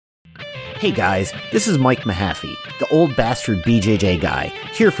Hey guys, this is Mike Mahaffey, the old bastard BJJ guy,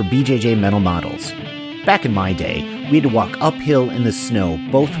 here for BJJ Mental Models. Back in my day, we had to walk uphill in the snow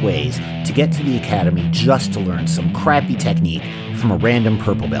both ways to get to the academy just to learn some crappy technique from a random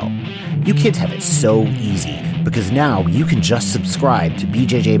purple belt. You kids have it so easy because now you can just subscribe to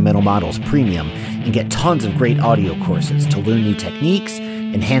BJJ Mental Models Premium and get tons of great audio courses to learn new techniques,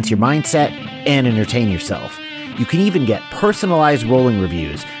 enhance your mindset, and entertain yourself. You can even get personalized rolling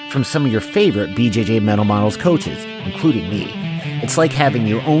reviews from some of your favorite BJJ Mental Models coaches, including me. It's like having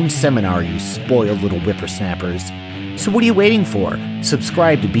your own seminar, you spoiled little whippersnappers. So what are you waiting for?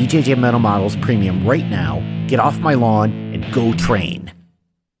 Subscribe to BJJ Mental Models Premium right now, get off my lawn, and go train.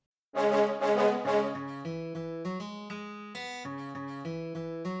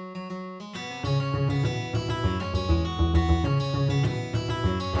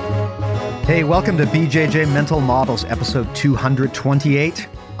 Hey, welcome to BJJ Mental Models, episode 228.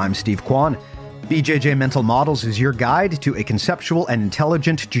 I'm Steve Kwan. BJJ Mental Models is your guide to a conceptual and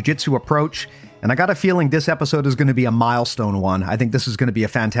intelligent jiu-jitsu approach, and I got a feeling this episode is going to be a milestone one. I think this is going to be a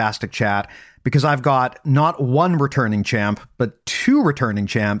fantastic chat because I've got not one returning champ, but two returning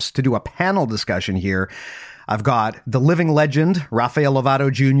champs to do a panel discussion here. I've got the living legend, Rafael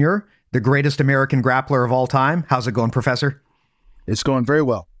Lovato Jr., the greatest American grappler of all time. How's it going, Professor? It's going very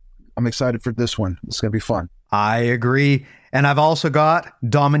well. I'm excited for this one. It's going to be fun. I agree. And I've also got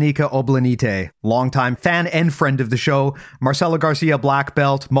Dominyka Obelenyte, longtime fan and friend of the show, Marcelo Garcia black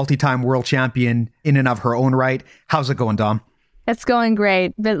belt, multi-time world champion in and of her own right. How's it going, Dom? It's going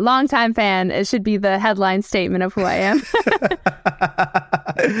great. But longtime fan, it should be the headline statement of who I am.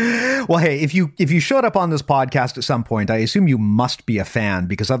 Well, hey, if you showed up on this podcast at some point, I assume you must be a fan,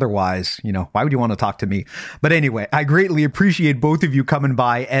 because otherwise, why would you want to talk to me? But anyway, I greatly appreciate both of you coming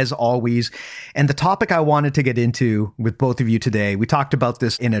by as always. And the topic I wanted to get into with both of you today, we talked about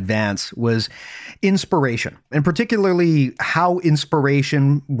this in advance, was inspiration, and particularly how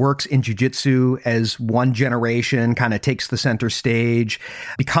inspiration works in jiu-jitsu as one generation kind of takes the center stage,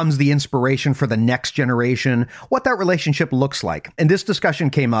 becomes the inspiration for the next generation, what that relationship looks like. And this discussion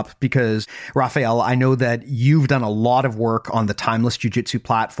came up because, Rafael, I know that you've done a lot of work on the Timeless Jiu-Jitsu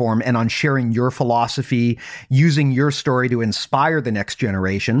platform and on sharing your philosophy, using your story to inspire the next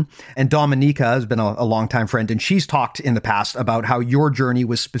generation. And Dominyka has been a longtime friend, and she's talked in the past about how your journey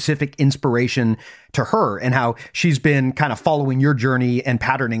was specific inspiration to her and how she's been kind of following your journey and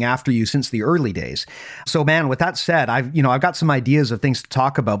patterning after you since the early days. So, man, with that said, I've got some ideas of things to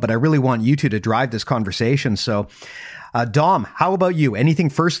talk about, but I really want you two to drive this conversation. So, Dom, how about you? Anything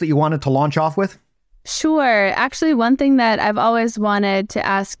first that you wanted to launch off with? Sure. Actually, one thing that I've always wanted to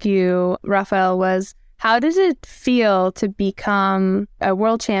ask you, Rafael, was how does it feel to become a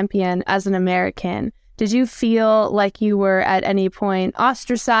world champion as an American? Did you feel like you were at any point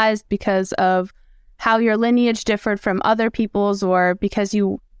ostracized because of how your lineage differed from other people's, or because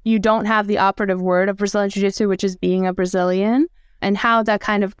you don't have the operative word of Brazilian Jiu-Jitsu, which is being a Brazilian, and how that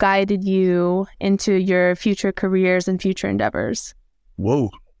kind of guided you into your future careers and future endeavors?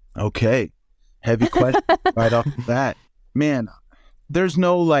 Whoa. Okay. Heavy question right off the bat. Man, there's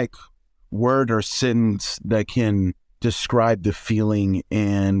no word or sentence that can describe the feeling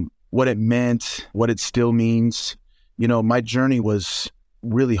and what it meant, what it still means. My journey was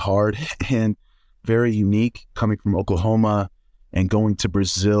really hard and very unique, coming from Oklahoma and going to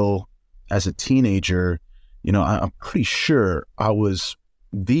Brazil as a teenager. I'm pretty sure I was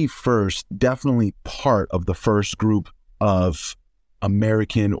definitely part of the first group of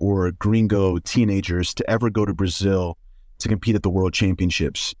American or gringo teenagers to ever go to Brazil to compete at the World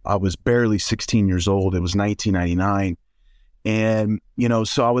Championships. I was barely 16 years old. It was 1999. And,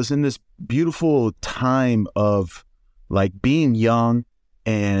 so I was in this beautiful time of being young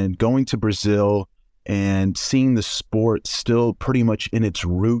and going to Brazil and seeing the sport still pretty much in its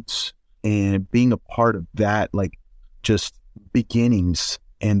roots and being a part of that, just beginnings,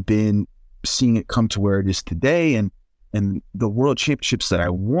 and then seeing it come to where it is today. And the World Championships that I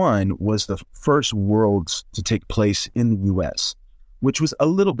won was the first Worlds to take place in the U.S., which was a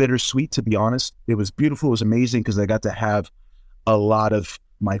little bittersweet, to be honest. It was beautiful. It was amazing because I got to have a lot of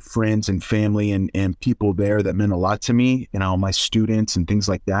my friends and family and people there that meant a lot to me, my students and things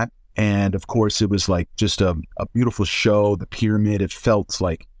like that. And of course, it was just a beautiful show. The pyramid, it felt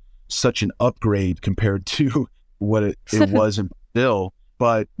like such an upgrade compared to what it was in Brazil.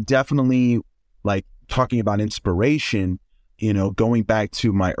 But definitely, talking about inspiration, going back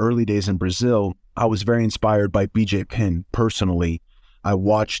to my early days in Brazil, I was very inspired by BJ Penn personally. I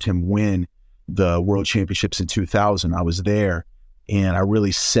watched him win the World Championships in 2000. I was there, and I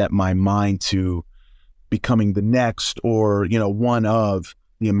really set my mind to becoming the next, or, one of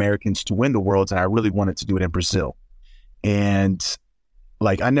the Americans to win the Worlds, and I really wanted to do it in Brazil. And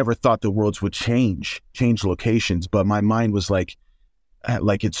like, I never thought the Worlds would change locations, but my mind was like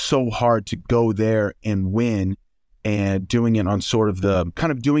it's so hard to go there and win, and doing it on sort of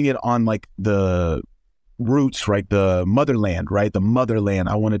doing it on like the roots, right? The motherland, right? The motherland.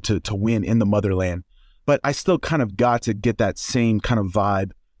 I wanted to win in the motherland, but I still kind of got to get that same kind of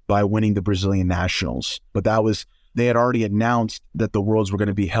vibe by winning the Brazilian Nationals. But they had already announced that the Worlds were going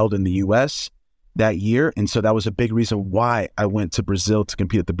to be held in the US that year. And so that was a big reason why I went to Brazil to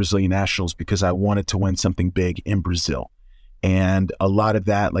compete at the Brazilian Nationals, because I wanted to win something big in Brazil. And a lot of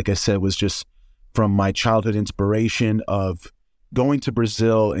that, like I said, was just from my childhood inspiration of going to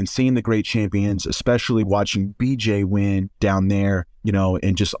Brazil and seeing the great champions, especially watching BJ win down there, you know,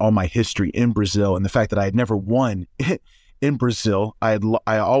 and just all my history in Brazil, and the fact that I had never won in Brazil. I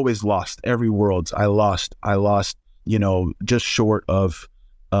always lost every Worlds. I lost, you know, just short of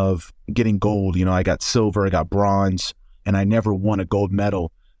getting gold. You know, I got silver, I got bronze, and I never won a gold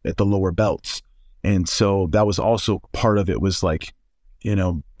medal at the lower belts. And so that was also part of it, was like, you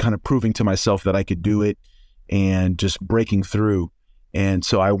know, kind of proving to myself that I could do it and just breaking through. And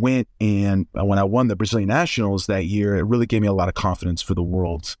so I went, and when I won the Brazilian Nationals that year, it really gave me a lot of confidence for the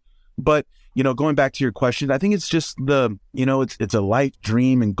Worlds. But, you know, going back to your question, I think it's just it's a life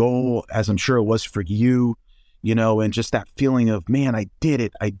dream and goal, as I'm sure it was for you, you know, and just that feeling of, man, I did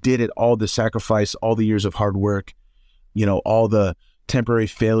it, all the sacrifice, all the years of hard work, you know, all the temporary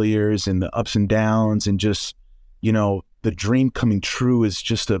failures and the ups and downs, and just, you know, the dream coming true is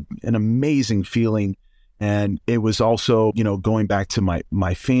just an amazing feeling. And it was also, you know, going back to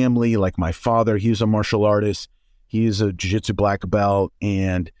my family, like my father, he was a martial artist, he is a jiu-jitsu black belt,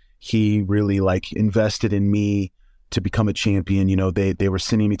 and he really like invested in me to become a champion. You know, they were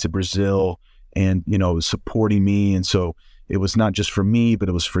sending me to Brazil and, you know, supporting me. And so it was not just for me, but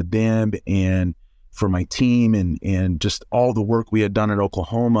it was for them and for my team, and just all the work we had done at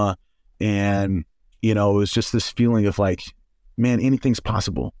Oklahoma. And, you know, it was just this feeling of like, man, anything's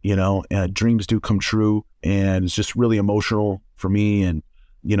possible, you know, dreams do come true. And it's just really emotional for me, and,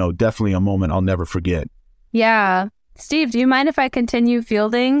 you know, definitely a moment I'll never forget. Yeah. Steve, do you mind if I continue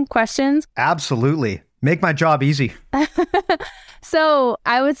fielding questions? Absolutely. Make my job easy. So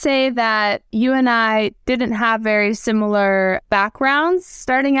I would say that you and I didn't have very similar backgrounds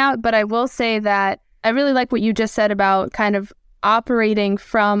starting out, but I will say that I really like what you just said about kind of operating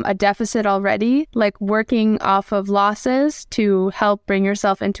from a deficit already, like working off of losses to help bring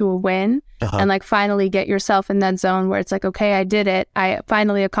yourself into a win, and like finally get yourself in that zone where it's like, okay, I did it. I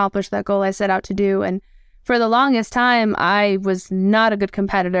finally accomplished that goal I set out to do. And for the longest time, I was not a good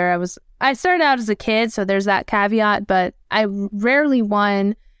competitor. I started out as a kid, so there's that caveat, but I rarely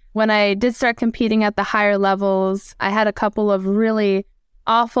won. When I did start competing at the higher levels, I had a couple of really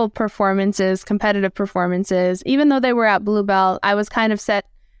awful performances, competitive performances. Even though they were at blue belt, I was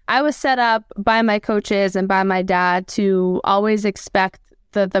set up by my coaches and by my dad to always expect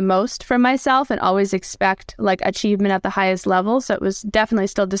the most from myself and always expect like achievement at the highest level. So it was definitely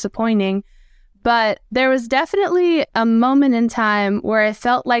still disappointing. But there was definitely a moment in time where I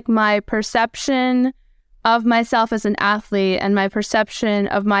felt like my perception of myself as an athlete and my perception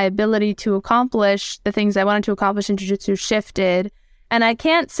of my ability to accomplish the things I wanted to accomplish in jiu-jitsu shifted. And I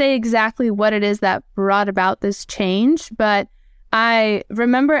can't say exactly what it is that brought about this change, but I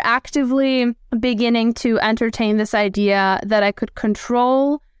remember actively beginning to entertain this idea that I could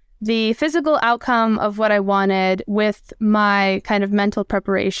control the physical outcome of what I wanted with my kind of mental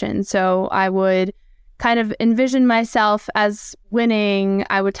preparation. So I would kind of envision myself as winning.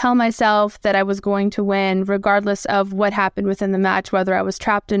 I would tell myself that I was going to win regardless of what happened within the match, whether I was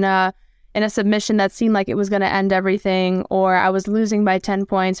trapped in a submission that seemed like it was going to end everything, or I was losing by 10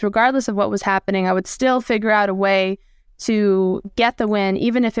 points. Regardless of what was happening, I would still figure out a way to get the win,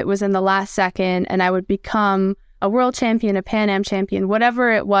 even if it was in the last second, and I would become a world champion, a Pan Am champion,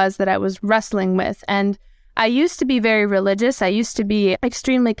 whatever it was that I was wrestling with. And I used to be very religious. I used to be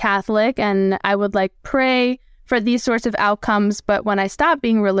extremely Catholic, and I would like pray for these sorts of outcomes. But when I stopped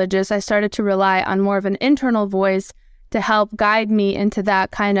being religious, I started to rely on more of an internal voice to help guide me into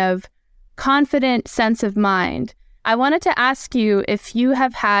that kind of confident sense of mind. I wanted to ask you if you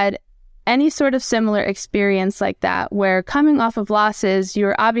have had any sort of similar experience like that, where coming off of losses,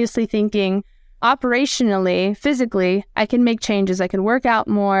 you're obviously thinking, operationally, physically, I can make changes. I can work out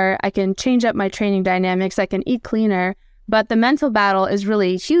more. I can change up my training dynamics. I can eat cleaner. But the mental battle is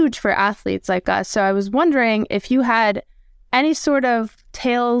really huge for athletes like us. So I was wondering if you had any sort of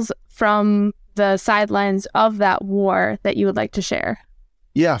tales from the sidelines of that war that you would like to share.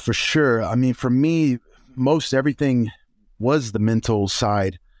 Yeah, for sure. I mean, for me, most everything was the mental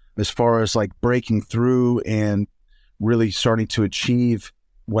side as far as like breaking through and really starting to achieve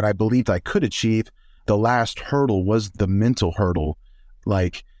what I believed I could achieve, the last hurdle was the mental hurdle.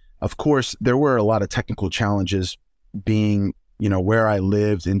 Like, of course, there were a lot of technical challenges being, where I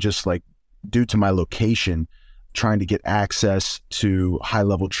lived and just like due to my location, trying to get access to high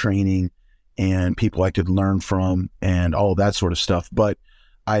level training and people I could learn from and all of that sort of stuff. But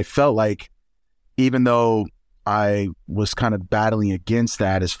I felt like even though I was kind of battling against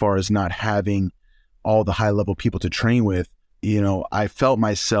that as far as not having all the high level people to train with, I felt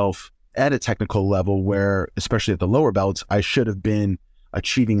myself at a technical level where, especially at the lower belts, I should have been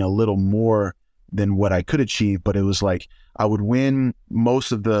achieving a little more than what I could achieve. But it was like I would win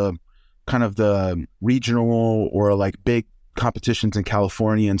most of the kind of the regional or like big competitions in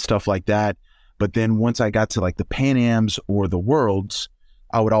California and stuff like that. But then once I got to like the Pan Ams or the Worlds,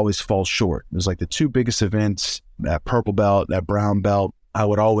 I would always fall short. It was like the two biggest events, that purple belt, that brown belt. I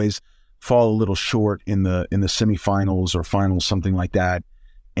would always fall a little short in the semifinals or finals, something like that.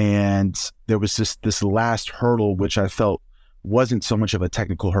 And there was this last hurdle, which I felt wasn't so much of a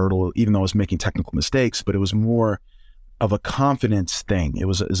technical hurdle, even though I was making technical mistakes, but it was more of a confidence thing. It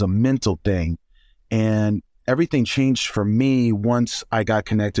was a mental thing. And everything changed for me once I got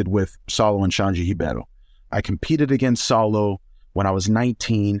connected with Saulo and Xande Ribeiro. I competed against Saulo when I was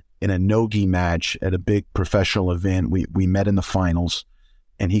 19 in a no-gi match at a big professional event. We met in the finals,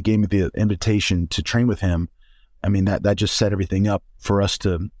 and he gave me the invitation to train with him. I mean, that just set everything up for us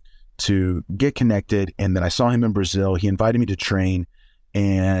to get connected. And then I saw him in Brazil. He invited me to train.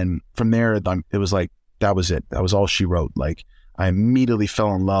 And from there, it was like, that was it. That was all she wrote. Like, I immediately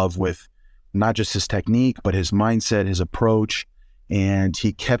fell in love with not just his technique, but his mindset, his approach. And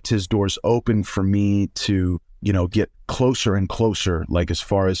he kept his doors open for me to, get closer and closer, like as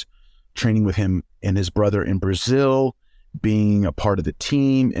far as training with him and his brother in Brazil, being a part of the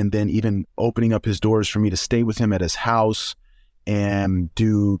team, and then even opening up his doors for me to stay with him at his house and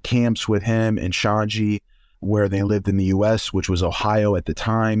do camps with him and Xande, where they lived in the US, which was Ohio at the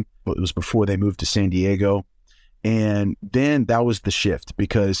time, but it was before they moved to San Diego. And then that was the shift,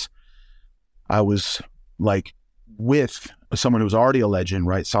 because I was like with someone who was already a legend,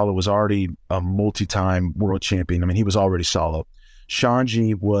 right? Saulo was already a multi-time world champion. I mean, he was already Saulo.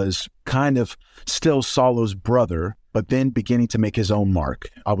 Xande was kind of still Saulo's brother, but then beginning to make his own mark.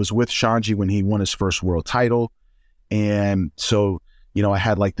 I was with Xande when he won his first world title. And so, I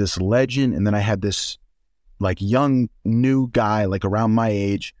had like this legend, and then I had this like young, new guy, like around my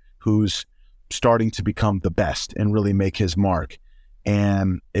age, who's starting to become the best and really make his mark.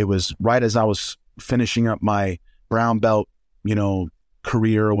 And it was right as I was finishing up my brown belt,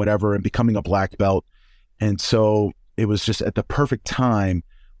 career or whatever, and becoming a black belt. And so it was just at the perfect time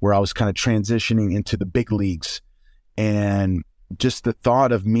where I was kind of transitioning into the big leagues. And just the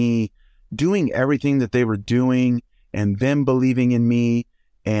thought of me doing everything that they were doing and them believing in me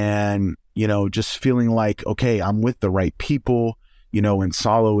and, just feeling like, okay, I'm with the right people, and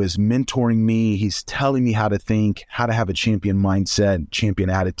Saulo is mentoring me. He's telling me how to think, how to have a champion mindset, champion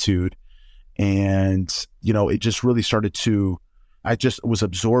attitude. And, it just really I just was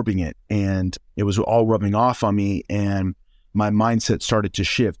absorbing it, and it was all rubbing off on me, and my mindset started to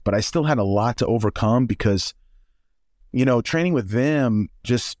shift. But I still had a lot to overcome because, training with them,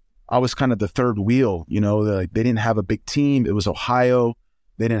 I was kind of the third wheel, they didn't have a big team. It was Ohio.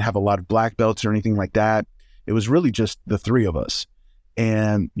 They didn't have a lot of black belts or anything like that. It was really just the three of us.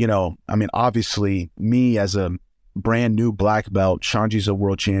 And, obviously me as a brand new black belt, Xande's a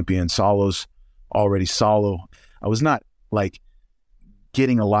world champion, Saulo's already Saulo. I was not like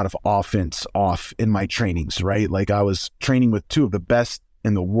getting a lot of offense off in my trainings, right? Like I was training with two of the best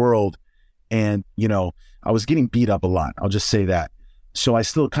in the world, and, I was getting beat up a lot. I'll just say that. So I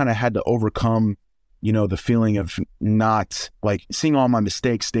still kind of had to overcome, the feeling of not like seeing all my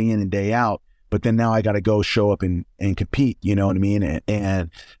mistakes day in and day out, but then now I got to go show up and compete, you know what I mean? And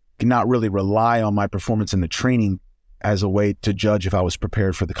not really rely on my performance in the training as a way to judge if I was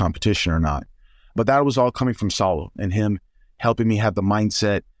prepared for the competition or not. But that was all coming from Saulo and him helping me have the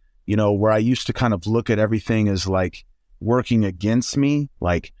mindset, where I used to kind of look at everything as like working against me,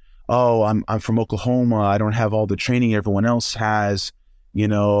 like, oh, I'm from Oklahoma. I don't have all the training everyone else has,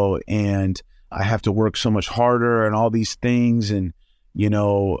 and I have to work so much harder and all these things. And,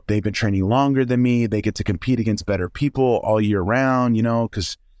 they've been training longer than me. They get to compete against better people all year round,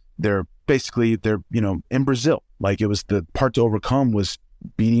 because they're in Brazil. Like it was the part to overcome was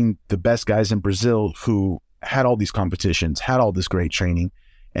beating the best guys in Brazil who had all these competitions, had all this great training.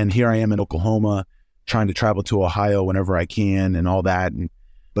 And here I am in Oklahoma trying to travel to Ohio whenever I can and all that.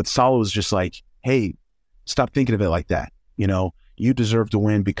 But Saulo was just like, hey, stop thinking of it like that. You you deserve to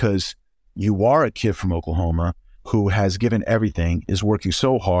win because you are a kid from Oklahoma who has given everything, is working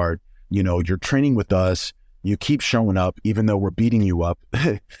so hard. You know, you're training with us. You keep showing up, even though we're beating you up,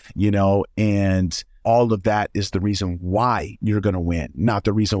 you know, and all of that is the reason why you're going to win, not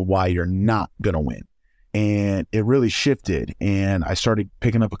the reason why you're not going to win. And it really shifted. And I started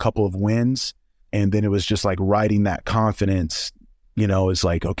picking up a couple of wins. And then it was just like riding that confidence, you know, it's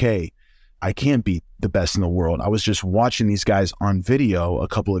like, okay, I can't beat the best in the world. I was just watching these guys on video a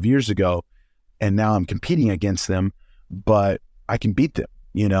couple of years ago, and now I'm competing against them, but I can beat them,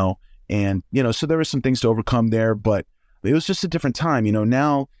 you know? And, you know, so there were some things to overcome there, but it was just a different time, you know.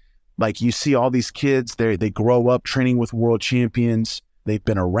 Now, like, you see all these kids, they grow up training with world champions. They've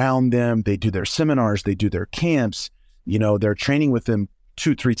been around them. They do their seminars. They do their camps. You know, they're training with them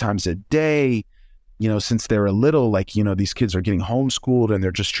 2-3 times a day, you know, since they were little. Like, you know, these kids are getting homeschooled and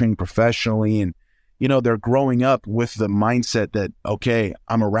they're just training professionally. And, you know, they're growing up with the mindset that, okay,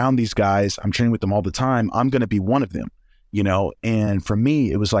 I'm around these guys. I'm training with them all the time. I'm going to be one of them. You know, and for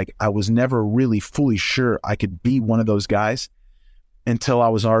me, it was like I was never really fully sure I could be one of those guys until I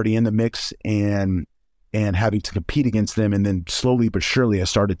was already in the mix and having to compete against them. And then slowly but surely, I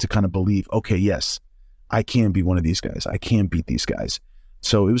started to kind of believe, okay, yes, I can be one of these guys. I can beat these guys.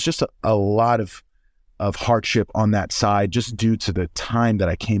 So it was just a lot of hardship on that side, just due to the time that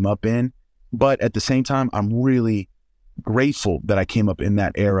I came up in. But at the same time, I'm really grateful that I came up in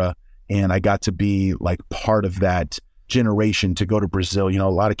that era and I got to be like part of that generation to go to Brazil. You know,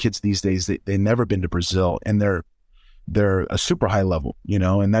 a lot of kids these days, they never been to Brazil, and they're a super high level, you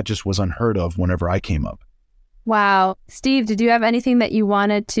know, and that just was unheard of whenever I came up. Wow. Steve, did you have anything that you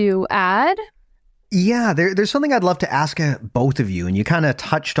wanted to add? Yeah, there's something I'd love to ask both of you, and you kind of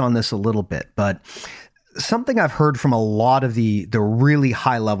touched on this a little bit, but something I've heard from a lot of the really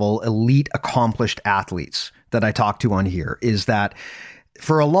high level, elite, accomplished athletes that I talk to on here is that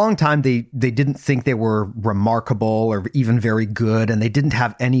for a long time, they didn't think they were remarkable or even very good, and they didn't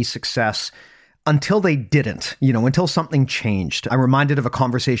have any success until they didn't, you know, until something changed. I'm reminded of a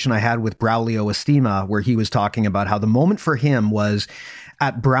conversation I had with Braulio Estima, where he was talking about how the moment for him was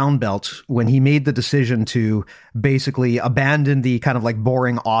at brown belt when he made the decision to basically abandon the kind of like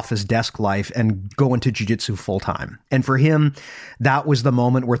boring office desk life and go into jiu-jitsu full time. And for him, that was the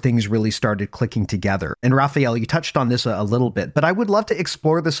moment where things really started clicking together. And Rafael, you touched on this a little bit, but I would love to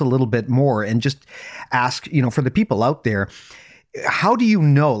explore this a little bit more and just ask, you know, for the people out there, how do you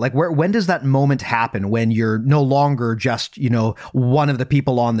know, like, when does that moment happen when you're no longer just, you know, one of the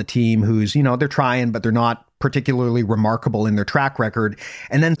people on the team who's, you know, they're trying, but they're not particularly remarkable in their track record,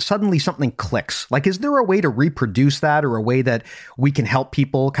 and then suddenly something clicks? Like, is there a way to reproduce that, or a way that we can help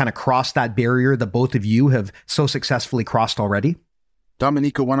people kind of cross that barrier that both of you have so successfully crossed already?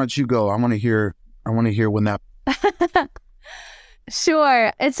 Dominyka, why don't you go? I want to hear when that...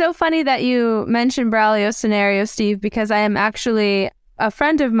 Sure. It's so funny that you mentioned Braulio's scenario, Steve, because I am actually, a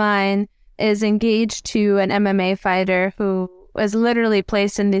friend of mine is engaged to an MMA fighter who was literally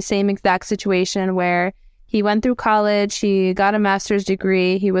placed in the same exact situation where he went through college, he got a master's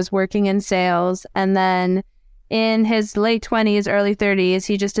degree, he was working in sales, and then in his late 20s, early 30s,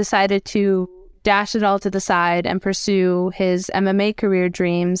 he just decided to dash it all to the side and pursue his MMA career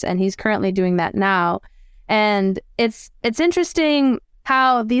dreams, and he's currently doing that now. And it's interesting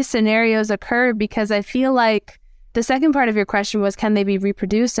how these scenarios occur, because I feel like the second part of your question was, can they be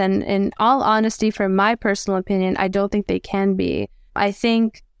reproduced? And in all honesty, from my personal opinion, I don't think they can be. I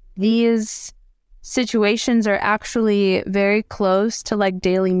think these situations are actually very close to like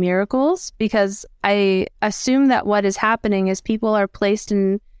daily miracles, because I assume that what is happening is people are placed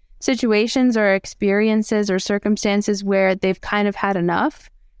in situations or experiences or circumstances where they've kind of had enough.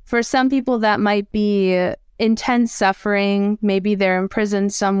 For some people, that might be intense suffering. Maybe they're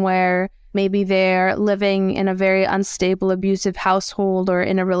imprisoned somewhere. Maybe they're living in a very unstable, abusive household, or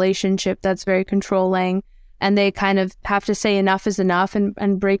in a relationship that's very controlling. And they kind of have to say enough is enough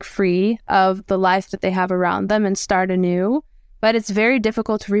and break free of the life that they have around them and start anew. But it's very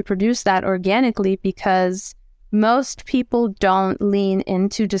difficult to reproduce that organically, because most people don't lean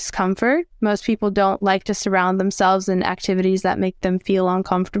into discomfort. Most people don't like to surround themselves in activities that make them feel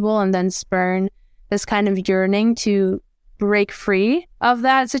uncomfortable and then spurn this kind of yearning to break free of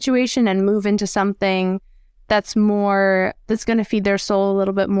that situation and move into something that's going to feed their soul a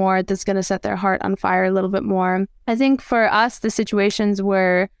little bit more, that's going to set their heart on fire a little bit more. I think for us, the situations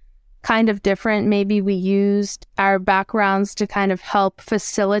were kind of different. Maybe we used our backgrounds to kind of help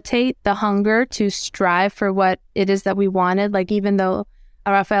facilitate the hunger to strive for what it is that we wanted. Like, even though,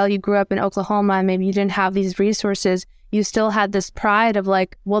 Rafael, you grew up in Oklahoma and maybe you didn't have these resources, you still had this pride of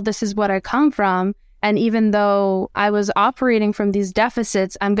like, well, this is what I come from, And even though I was operating from these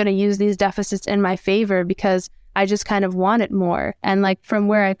deficits, I'm going to use these deficits in my favor because I just kind of wanted more. And like from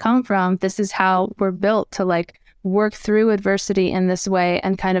where I come from, this is how we're built to like work through adversity in this way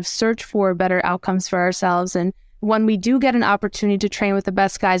and kind of search for better outcomes for ourselves. And when we do get an opportunity to train with the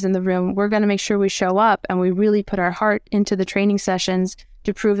best guys in the room, we're going to make sure we show up and we really put our heart into the training sessions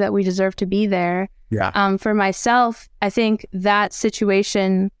to prove that we deserve to be there. Yeah. For myself, I think that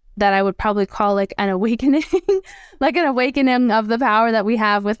situation that I would probably call like an awakening, like an awakening of the power that we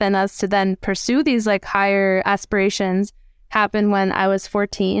have within us to then pursue these like higher aspirations happened when I was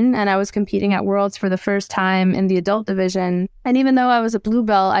 14 and I was competing at Worlds for the first time in the adult division. And even though I was a blue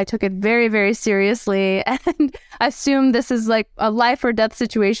belt, I took it very, very seriously and assumed this is like a life or death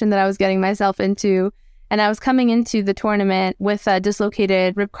situation that I was getting myself into. And I was coming into the tournament with a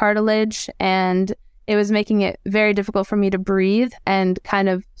dislocated rib cartilage, and it was making it very difficult for me to breathe and kind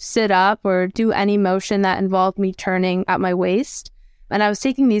of sit up or do any motion that involved me turning at my waist. And I was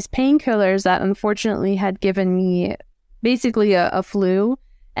taking these painkillers that unfortunately had given me basically a flu,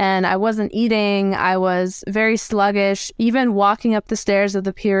 and I wasn't eating. I was very sluggish. Even walking up the stairs of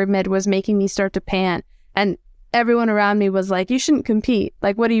the pyramid was making me start to pant. And everyone around me was like, you shouldn't compete.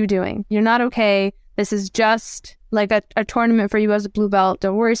 Like, what are you doing? You're not okay. This is just like a tournament for you as a blue belt.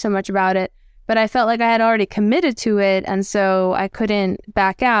 Don't worry so much about it. But I felt like I had already committed to it, and so I couldn't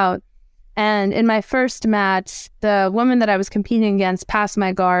back out. And in my first match, the woman that I was competing against passed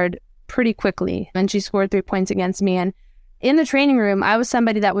my guard pretty quickly, and she scored 3 points against me. And in the training room, I was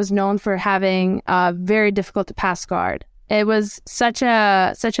somebody that was known for having a very difficult to pass guard. It was such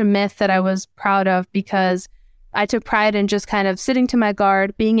a myth that I was proud of because I took pride in just kind of sitting to my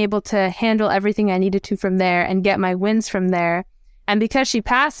guard, being able to handle everything I needed to from there and get my wins from there. And because she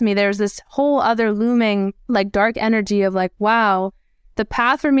passed me, there's this whole other looming like dark energy of like, wow, the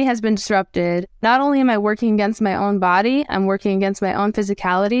path for me has been disrupted. Not only am I working against my own body, I'm working against my own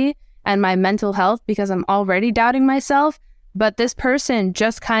physicality and my mental health because I'm already doubting myself. But this person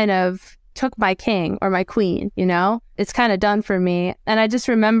just kind of took my king or my queen, you know? It's kind of done for me. And I just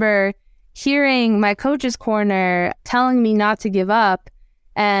remember hearing my coach's corner telling me not to give up.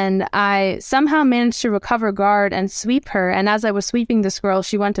 And I somehow managed to recover guard and sweep her. And as I was sweeping this girl,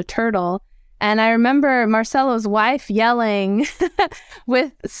 she went to turtle. And I remember Marcelo's wife yelling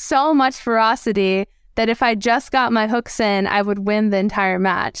with so much ferocity that if I just got my hooks in, I would win the entire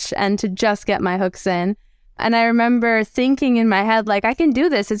match, and to just get my hooks in. And I remember thinking in my head, like, I can do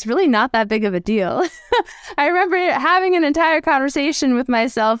this. It's really not that big of a deal. I remember having an entire conversation with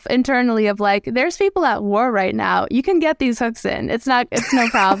myself internally of like, there's people at war right now. You can get these hooks in. It's no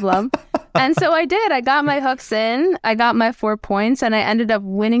problem. And so I did. I got my hooks in. I got my 4 points, and I ended up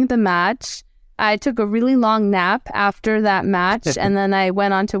winning the match. I took a really long nap after that match, and then I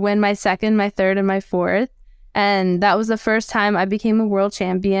went on to win my second, my third, and my fourth. And that was the first time I became a world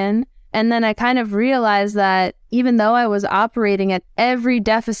champion. And then I kind of realized that even though I was operating at every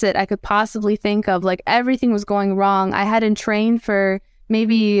deficit I could possibly think of, like everything was going wrong, I hadn't trained for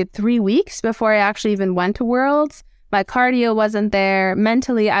maybe 3 weeks before I actually even went to Worlds. My cardio wasn't there.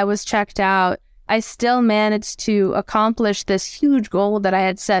 Mentally, I was checked out. I still managed to accomplish this huge goal that I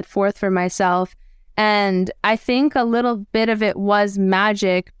had set forth for myself. And I think a little bit of it was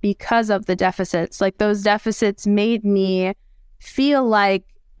magic because of the deficits. Like those deficits made me feel like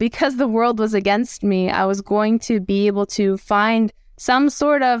because the world was against me, I was going to be able to find some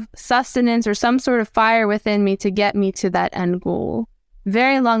sort of sustenance or some sort of fire within me to get me to that end goal.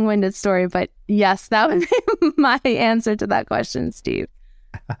 Very long-winded story, but yes, that would be my answer to that question, Steve.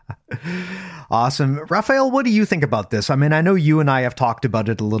 Awesome. Rafael, what do you think about this? I mean, I know you and I have talked about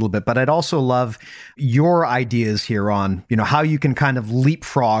it a little bit, but I'd also love your ideas here on, how you can kind of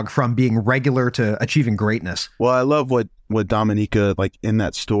leapfrog from being regular to achieving greatness. Well, I love what Dominyka, like in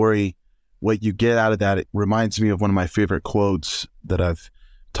that story, what you get out of that. It reminds me of one of my favorite quotes that I've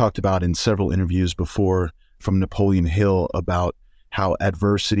talked about in several interviews before from Napoleon Hill about how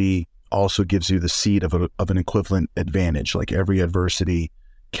adversity also gives you the seed of an equivalent advantage. Like every adversity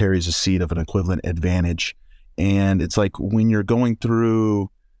carries a seed of an equivalent advantage. And it's like when you're going through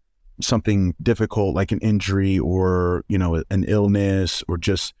something difficult, like an injury or, an illness, or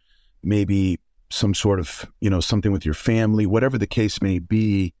just maybe some sort of, something with your family, whatever the case may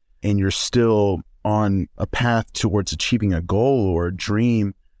be, and you're still on a path towards achieving a goal or a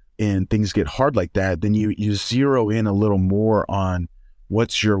dream, and things get hard like that, then you zero in a little more on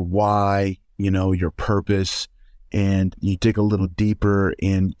what's your why, your purpose, and you dig a little deeper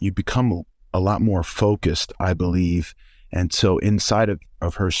and you become a lot more focused, I believe. And so inside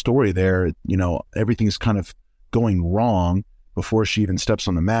of her story there, everything's kind of going wrong before she even steps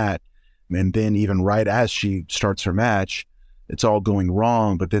on the mat. And then even right as she starts her match, it's all going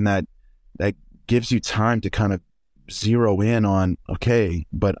wrong. But then that gives you time to kind of zero in on, okay,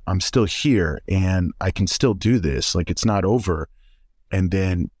 but I'm still here and I can still do this. Like, it's not over. And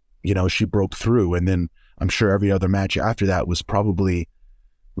then, you know, she broke through. And then I'm sure every other match after that was probably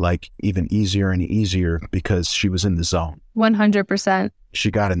like even easier and easier because she was in the zone. 100%.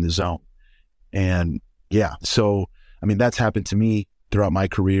 She got in the zone. And yeah, so, I mean, that's happened to me throughout my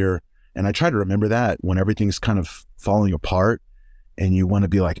career. And I try to remember that when everything's kind of falling apart and you want to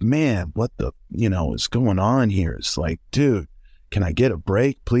be like, man, what the, you know, is going on here? It's like, dude, can I get a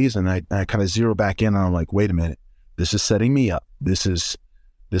break, please? And I kind of zero back in and I'm like, wait a minute, this is setting me up. This is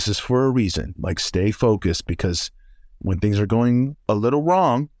for a reason. Like, stay focused, because when things are going a little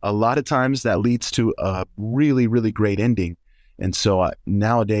wrong, a lot of times that leads to a really, really great ending. And so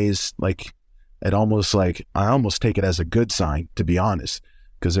nowadays, like, I almost take it as a good sign, to be honest,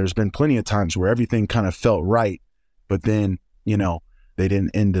 because there's been plenty of times where everything kind of felt right, but then, you know, they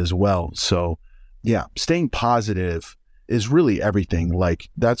didn't end as well. So yeah, staying positive is really everything. Like,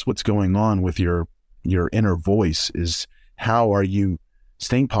 that's what's going on with your inner voice, is how are you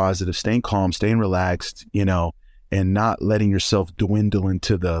staying positive, staying calm, staying relaxed, you know, and not letting yourself dwindle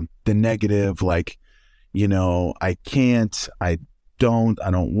into the negative, like, you know, I can't, I don't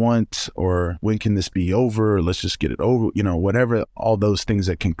want, or when can this be over? Let's just get it over, you know, whatever, all those things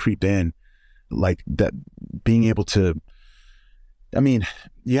that can creep in, like that, being able to, I mean,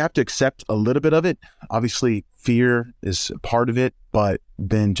 you have to accept a little bit of it. Obviously, fear is part of it, but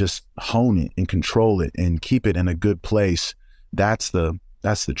then just hone it and control it and keep it in a good place. That's the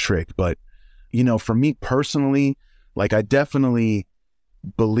trick. But, you know, for me personally, like, I definitely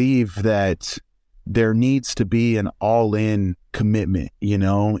believe that there needs to be an all-in commitment. You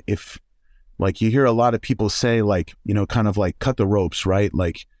know, if, like, you hear a lot of people say, like, you know, kind of like cut the ropes, right?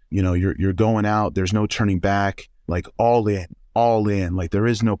 Like, you know, you're going out, there's no turning back, like all in, like there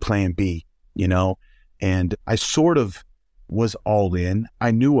is no plan B, you know? And I sort of was all in.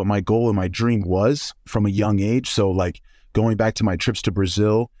 I knew what my goal and my dream was from a young age. So, like, going back to my trips to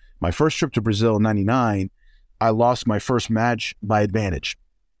Brazil, my first trip to Brazil in 99, I lost my first match by advantage.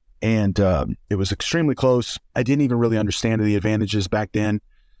 And it was extremely close. I didn't even really understand the advantages back then.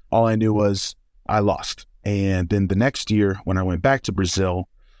 All I knew was I lost. And then the next year, when I went back to Brazil,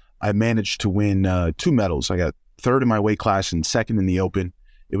 I managed to win 2 medals. I got third in my weight class and second in the open.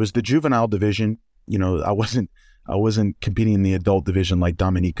 It was the juvenile division. You know, I wasn't competing in the adult division like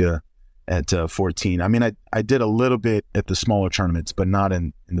Dominyka at 14. I mean, I did a little bit at the smaller tournaments, but not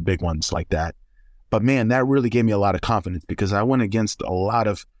in the big ones like that. But man, that really gave me a lot of confidence, because I went against a lot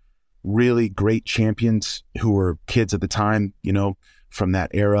of really great champions who were kids at the time, you know, from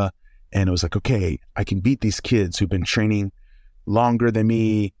that era. And it was like, okay, I can beat these kids who've been training longer than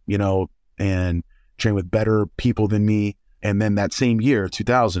me, you know, and train with better people than me. And then that same year,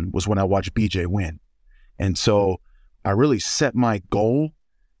 2000, was when I watched BJ win. And so I really set my goal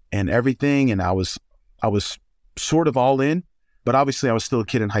and everything. And I was sort of all in, but obviously I was still a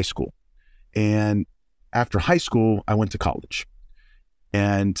kid in high school. And after high school, I went to college.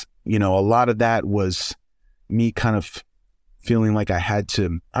 And, you know, a lot of that was me kind of feeling like I had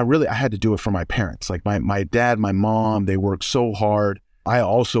to do it for my parents. Like my dad, my mom, they worked so hard. I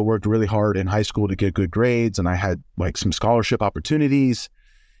also worked really hard in high school to get good grades, and I had like some scholarship opportunities.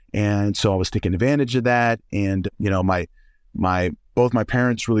 And so I was taking advantage of that. And, you know, both my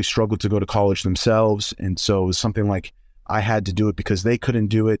parents really struggled to go to college themselves. And so it was something like I had to do it because they couldn't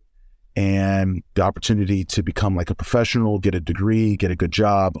do it. And the opportunity to become like a professional, get a degree, get a good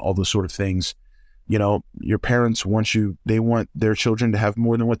job, all those sort of things. You know, your parents they want their children to have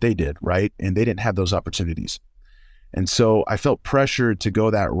more than what they did, right? And they didn't have those opportunities. And so I felt pressured to go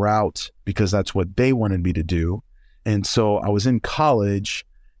that route because that's what they wanted me to do. And so I was in college,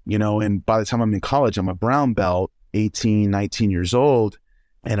 you know, and by the time I'm in college, I'm a brown belt, 18, 19 years old,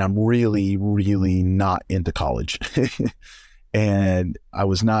 and I'm really, really not into college. And I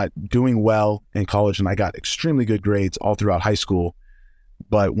was not doing well in college, and I got extremely good grades all throughout high school.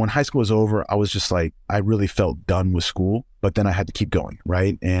 But when high school was over, I was just like, I really felt done with school, but then I had to keep going,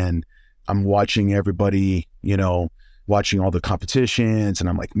 right? And I'm watching everybody, you know, watching all the competitions, and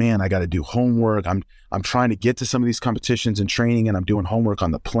I'm like, man, I got to do homework. I'm trying to get to some of these competitions and training, and I'm doing homework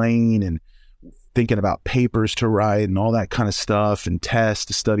on the plane and thinking about papers to write and all that kind of stuff and tests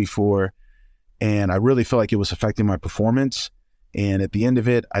to study for. And I really felt like it was affecting my performance. And at the end of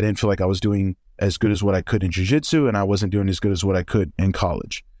it, I didn't feel like I was doing as good as what I could in jiu-jitsu, and I wasn't doing as good as what I could in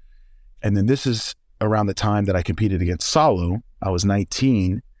college. And then this is around the time that I competed against Salo. I was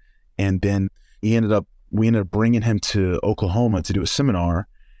 19, and then we ended up bringing him to Oklahoma to do a seminar.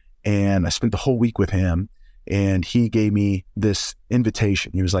 And I spent the whole week with him, and he gave me this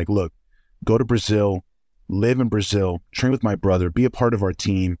invitation. He was like, look, go to Brazil, live in Brazil, train with my brother, be a part of our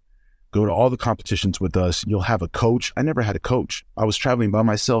team, go to all the competitions with us. You'll have a coach. I never had a coach. I was traveling by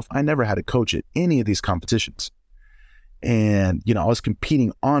myself. I never had a coach at any of these competitions. And, I was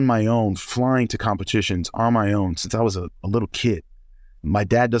competing on my own, flying to competitions on my own since I was a little kid. My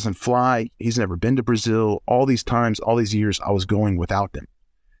dad doesn't fly. He's never been to Brazil. All these times, all these years, I was going without them,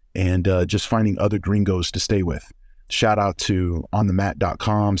 and just finding other gringos to stay with. Shout out to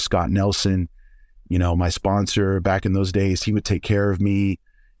onthemat.com, Scott Nelson, my sponsor back in those days. He would take care of me.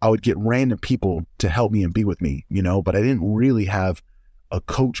 I would get random people to help me and be with me, but I didn't really have a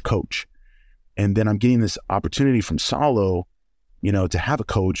coach. And then I'm getting this opportunity from Salo, to have a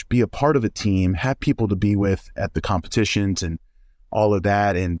coach, be a part of a team, have people to be with at the competitions and all of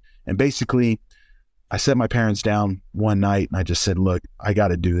that. And basically I set my parents down one night and I just said, look, I got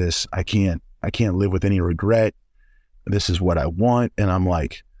to do this. I can't live with any regret. This is what I want. And I'm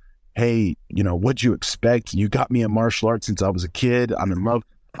like, hey, what'd you expect? You got me in martial arts since I was a kid. I'm in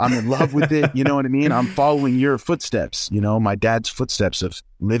love with it. You know what I mean? I'm following your footsteps, my dad's footsteps of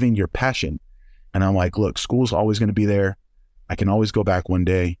living your passion. And I'm like, look, school's always going to be there. I can always go back one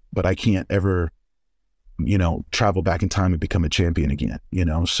day, but I can't ever, travel back in time and become a champion again,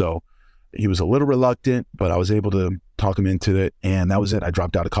 So he was a little reluctant, but I was able to talk him into it. And that was it. I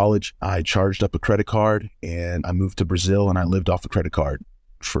dropped out of college. I charged up a credit card and I moved to Brazil and I lived off the credit card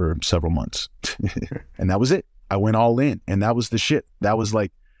for several months. And that was it. I went all in, and that was the shit. That was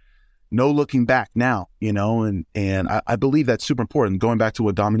like no looking back now, and I believe that's super important. Going back to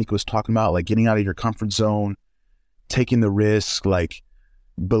what Dominyka was talking about, like getting out of your comfort zone, taking the risk, like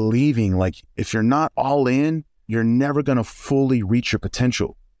believing, like if you're not all in, you're never going to fully reach your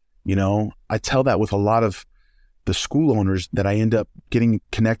potential. I tell that with a lot of the school owners that I end up getting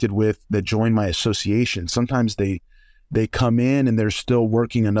connected with that join my association. Sometimes they come in and they're still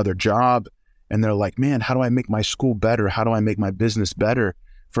working another job and they're like, man, how do I make my school better? How do I make my business better?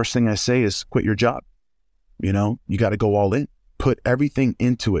 First thing I say is quit your job. You got to go all in, put everything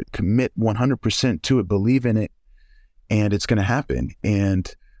into it, commit 100% to it, believe in it, and it's going to happen. And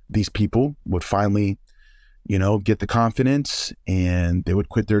these people would finally, get the confidence and they would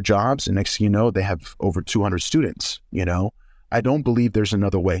quit their jobs. And next thing you know, they have over 200 students. I don't believe there's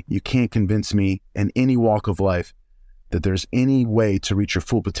another way. You can't convince me in any walk of life that there's any way to reach your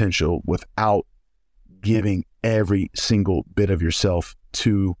full potential without giving every single bit of yourself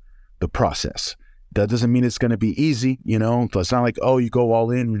to the process. That doesn't mean it's going to be easy, It's not like, oh, you go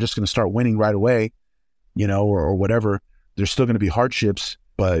all in, you're just going to start winning right away, or whatever. There's still going to be hardships,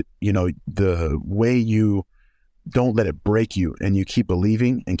 but, the way you don't let it break you and you keep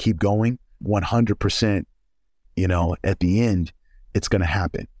believing and keep going 100%, at the end, it's going to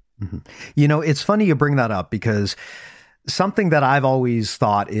happen. Mm-hmm. It's funny you bring that up because something that I've always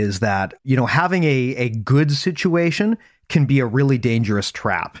thought is that, having a good situation can be a really dangerous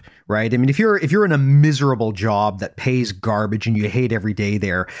trap, right? I mean, if you're in a miserable job that pays garbage and you hate every day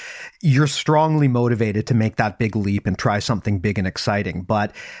there, you're strongly motivated to make that big leap and try something big and exciting.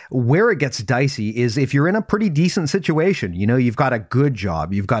 But where it gets dicey is if you're in a pretty decent situation, you've got a good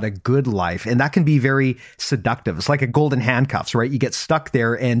job, you've got a good life, and that can be very seductive. It's like a golden handcuffs, right? You get stuck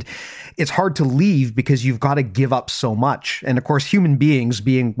there and it's hard to leave because you've got to give up so much. And of course, human beings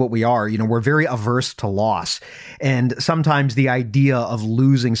being what we are, we're very averse to loss. And sometimes the idea of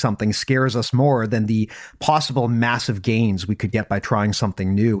losing something scares us more than the possible massive gains we could get by trying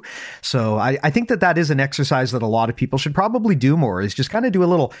something new. So I think that is an exercise that a lot of people should probably do more, is just kind of do a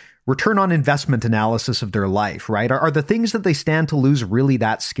little return on investment analysis of their life, right? Are the things that they stand to lose really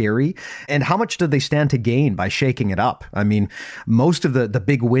that scary? And how much do they stand to gain by shaking it up? I mean, most of the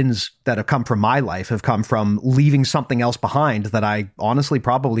big wins that have come from my life have come from leaving something else behind that I honestly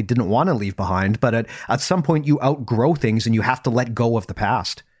probably didn't want to leave behind. But at some point you outgrow things and you have to let go of the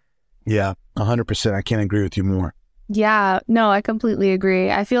past. Yeah, 100%. I can't agree with you more. Yeah, no, I completely agree.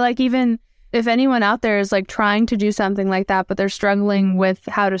 I feel like even if anyone out there is like trying to do something like that, but they're struggling with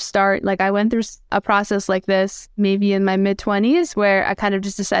how to start, like I went through a process like this maybe in my mid-20s where I kind of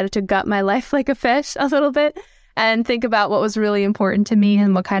just decided to gut my life like a fish a little bit and think about what was really important to me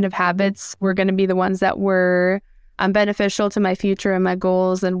and what kind of habits were going to be the ones that were beneficial to my future and my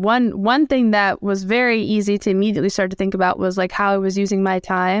goals. And one thing that was very easy to immediately start to think about was like how I was using my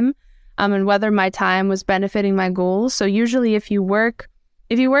time and whether my time was benefiting my goals. So usually if you work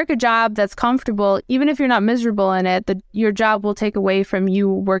a job that's comfortable, even if you're not miserable in it, your job will take away from you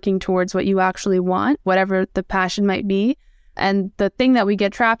working towards what you actually want, whatever the passion might be. And the thing that we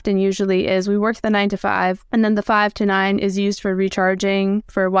get trapped in usually is we work the 9 to 5, and then the 5 to 9 is used for recharging,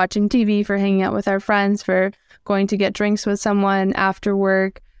 for watching TV, for hanging out with our friends, for going to get drinks with someone after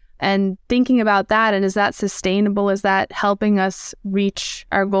work. And thinking about that, and is that sustainable? Is that helping us reach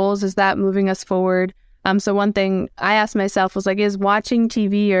our goals? Is that moving us forward? So one thing I asked myself was like, is watching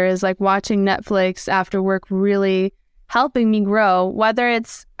TV or is like watching Netflix after work really helping me grow, whether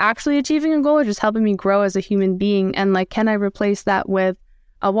it's actually achieving a goal or just helping me grow as a human being? And like, can I replace that with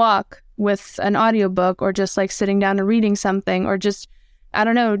a walk, with an audiobook, or just like sitting down and reading something, or just, I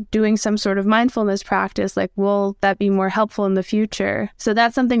don't know, doing some sort of mindfulness practice? Like, will that be more helpful in the future? So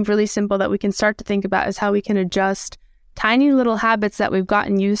that's something really simple that we can start to think about, is how we can adjust tiny little habits that we've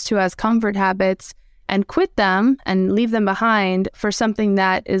gotten used to as comfort habits and quit them and leave them behind for something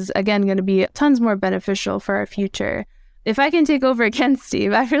that is, again, going to be tons more beneficial for our future. If I can take over again,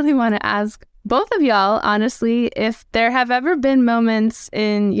 Steve, I really want to ask both of y'all, honestly, if there have ever been moments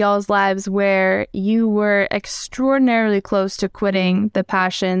in y'all's lives where you were extraordinarily close to quitting the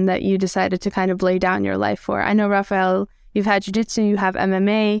passion that you decided to kind of lay down your life for. I know, Rafael, you've had jiu-jitsu, you have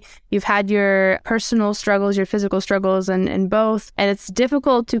MMA, you've had your personal struggles, your physical struggles, and both. And it's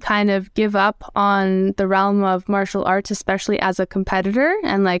difficult to kind of give up on the realm of martial arts, especially as a competitor,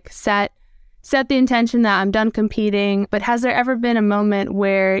 and like set the intention that I'm done competing. But has there ever been a moment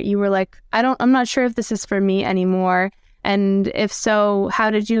where you were like, I'm not sure if this is for me anymore? And if so,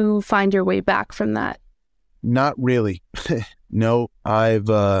 how did you find your way back from that? Not really. No,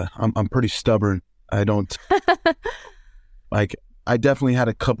 I'm pretty stubborn. I don't like, I definitely had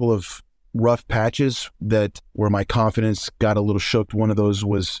a couple of rough patches where my confidence got a little shook. One of those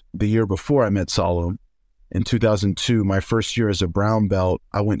was the year before I met Salo. In 2002, my first year as a brown belt,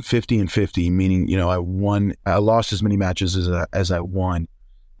 I went 50-50, meaning, I lost as many matches as I won.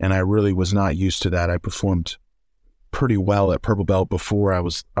 And I really was not used to that. I performed pretty well at purple belt before.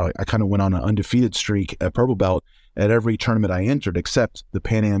 I kind of went on an undefeated streak at purple belt at every tournament I entered, except the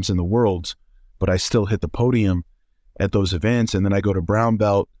Pan Ams and the Worlds, but I still hit the podium at those events. And then I go to brown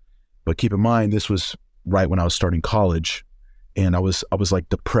belt, but keep in mind, this was right when I was starting college, and I was like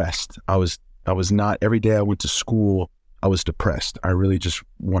depressed. I was not, every day I went to school, I was depressed. I really just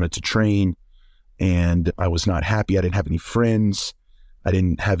wanted to train, and I was not happy. I didn't have any friends. I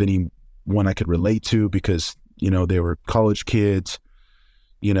didn't have anyone I could relate to because, they were college kids,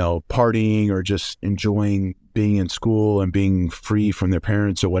 partying or just enjoying being in school and being free from their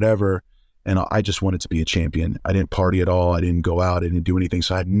parents or whatever. And I just wanted to be a champion. I didn't party at all. I didn't go out. I didn't do anything.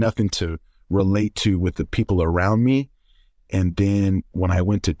 So I had nothing to relate to with the people around me. And then when I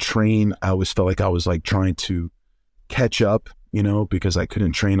went to train, I always felt like I was like trying to catch up, because I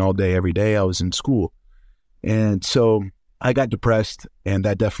couldn't train all day, every day. I was in school. And so I got depressed, and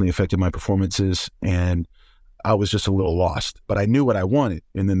that definitely affected my performances. And I was just a little lost, but I knew what I wanted.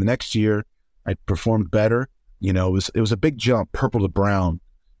 And then the next year I performed better. It was a big jump, purple to brown.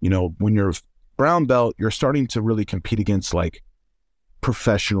 When you're brown belt, you're starting to really compete against like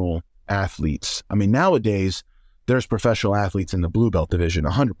professional athletes. I mean, nowadays there's professional athletes in the blue belt division,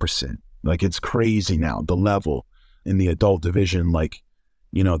 100%. Like, it's crazy now, the level in the adult division. Like,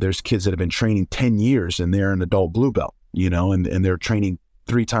 there's kids that have been training 10 years and they're an adult blue belt, and they're training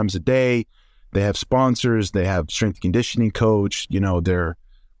 3 times a day. They have sponsors, they have strength and conditioning coach, they're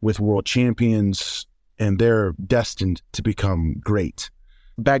with world champions, and they're destined to become great.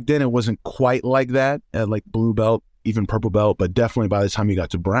 Back then, it wasn't quite like that at like blue belt, even purple belt, but definitely by the time you got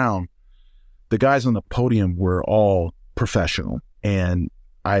to brown, the guys on the podium were all professional, and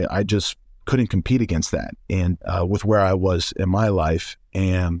I just couldn't compete against that. And with where I was in my life,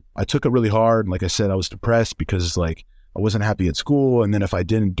 and I took it really hard. Like I said, I was depressed because like I wasn't happy at school, and then if I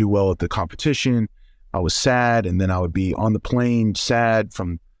didn't do well at the competition, I was sad, and then I would be on the plane sad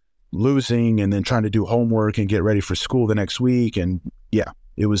from losing, and then trying to do homework and get ready for school the next week, and yeah,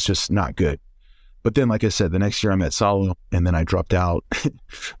 it was just not good. But then, like I said, the next year I met Salo, and then I dropped out,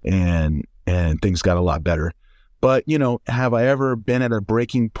 and things got a lot better. But, have I ever been at a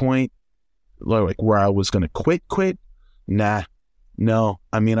breaking point, like where I was going to quit? Nah, no.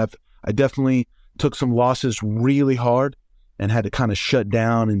 I mean, I definitely took some losses really hard and had to kind of shut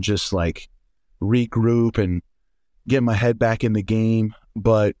down and just like regroup and get my head back in the game.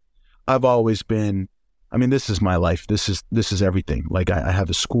 But I've always been, I mean, this is my life. This is everything. Like, I have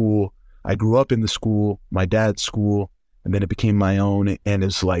a school. I grew up in the school, my dad's school, and then it became my own. And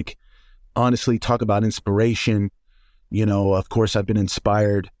it's like, honestly, talk about inspiration. Of course, I've been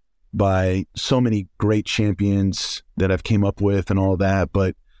inspired by so many great champions that I've came up with and all that.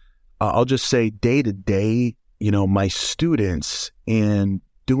 But I'll just say day to day, my students, and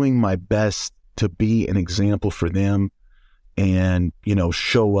doing my best to be an example for them and,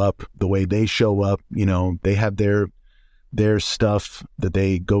 show up the way they show up. They have their stuff that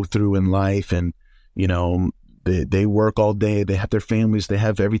they go through in life, and, they work all day, they have their families, they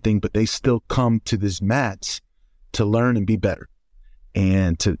have everything, but they still come to these mats to learn and be better,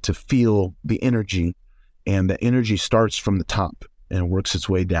 and to feel the energy. And the energy starts from the top and works its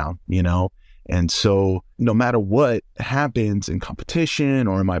way down, And so no matter what happens in competition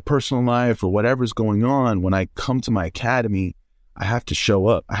or in my personal life or whatever's going on, when I come to my academy, I have to show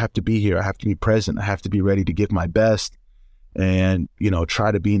up. I have to be here. I have to be present. I have to be ready to give my best and,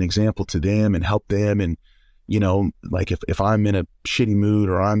 try to be an example to them and help them. And, like if I'm in a shitty mood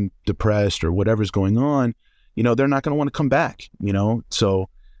or I'm depressed or whatever's going on, they're not going to want to come back, So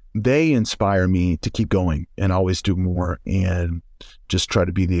they inspire me to keep going and always do more and just try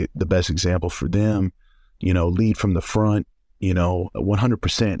to be the best example for them, lead from the front,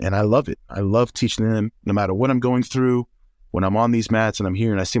 100%. And I love it. I love teaching them no matter what I'm going through. When I'm on these mats and I'm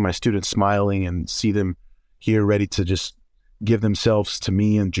here and I see my students smiling and see them here ready to just give themselves to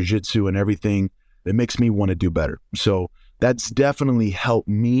me and jiu-jitsu and everything, it makes me want to do better. So that's definitely helped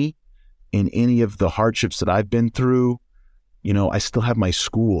me in any of the hardships that I've been through. I still have my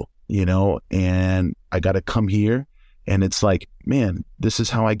school, and I got to come here. And it's like, man, this is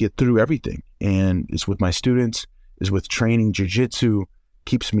how I get through everything. And it's with my students, it's with training. Jiu-jitsu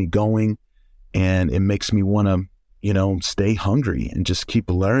keeps me going, and it makes me want to, stay hungry and just keep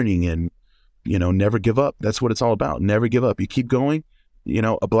learning and, never give up. That's what it's all about. Never give up. You keep going.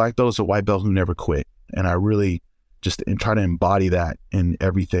 A black belt is a white belt who never quit. And I really just try to embody that in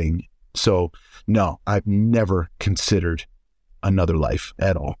everything. So no, I've never considered another life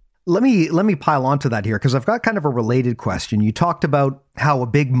at all. Let me pile onto that here, because I've got kind of a related question. You talked about how a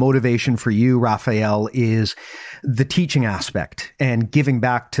big motivation for you, Rafael, is the teaching aspect and giving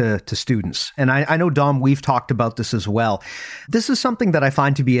back to students. And I know, Dom, we've talked about this as well. This is something that I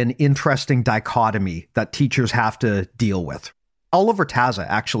find to be an interesting dichotomy that teachers have to deal with. Oliver Taza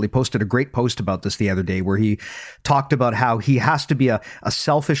actually posted a great post about this the other day, where he talked about how he has to be a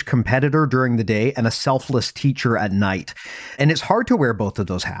selfish competitor during the day and a selfless teacher at night. And it's hard to wear both of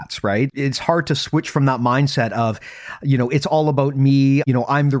those hats, right? It's hard to switch from that mindset of, it's all about me,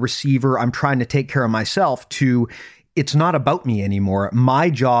 I'm the receiver, I'm trying to take care of myself, to it's not about me anymore. My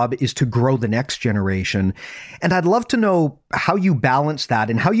job is to grow the next generation. And I'd love to know how you balance that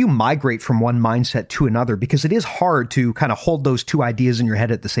and how you migrate from one mindset to another, because it is hard to kind of hold those two ideas in your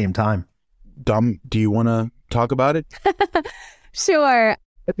head at the same time. Dom, do you want to talk about it? Sure.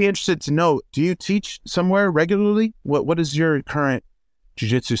 I'd be interested to know, do you teach somewhere regularly? What does your current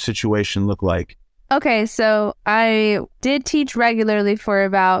jiu-jitsu situation look like? Okay, so I did teach regularly for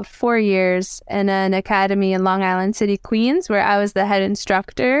about 4 years in an academy in Long Island City, Queens, where I was the head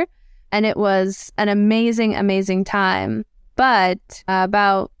instructor, and it was an amazing, amazing time. But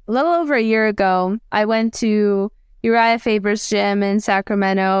about a little over a year ago, I went to Uriah Faber's gym in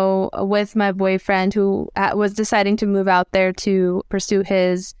Sacramento with my boyfriend, who was deciding to move out there to pursue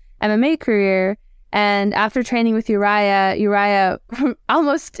his MMA career. And after training with Uriah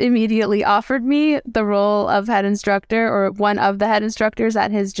almost immediately offered me the role of head instructor, or one of the head instructors at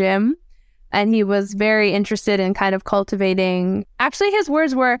his gym. And he was very interested in kind of cultivating, actually his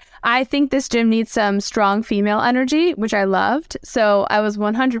words were, I think this gym needs some strong female energy, which I loved. So I was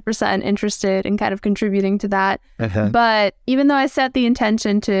 100% interested in kind of contributing to that. But even though I set the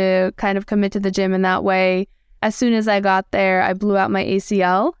intention to kind of commit to the gym in that way, as soon as I got there, I blew out my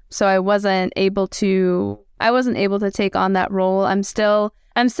ACL. So I wasn't able to take on that role. I'm still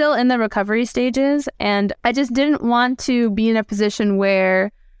in the recovery stages, and I just didn't want to be in a position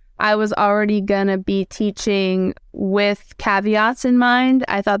where I was already going to be teaching with caveats in mind.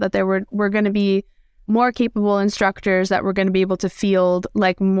 I thought that there were going to be more capable instructors that were going to be able to field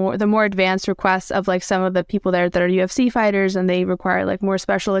like the more advanced requests of like some of the people there that are UFC fighters, and they require like more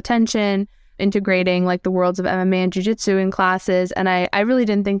special attention, integrating like the worlds of MMA and jiu-jitsu in classes. And I really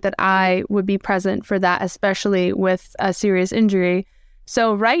didn't think that I would be present for that, especially with a serious injury.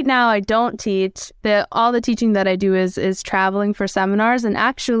 So right now I don't teach. All the teaching that I do is traveling for seminars. And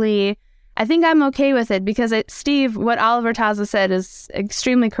actually, I think I'm okay with it, because Steve, what Oliver Taza said is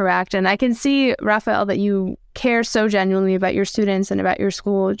extremely correct. And I can see, Rafael, that you care so genuinely about your students and about your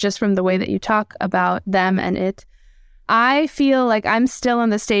school just from the way that you talk about them and it. I feel like I'm still in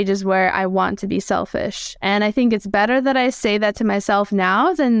the stages where I want to be selfish. And I think it's better that I say that to myself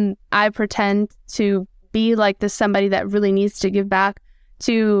now than I pretend to be like this somebody that really needs to give back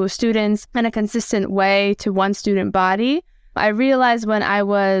to students in a consistent way to one student body. I realized when I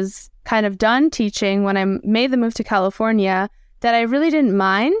was kind of done teaching, when I made the move to California, that I really didn't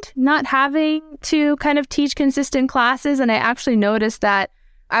mind not having to kind of teach consistent classes. And I actually noticed that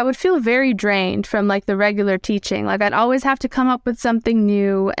I would feel very drained from like the regular teaching. Like I'd always have to come up with something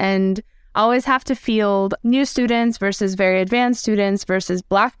new and always have to field new students versus very advanced students versus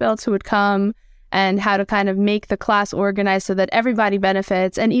black belts who would come, and how to kind of make the class organized so that everybody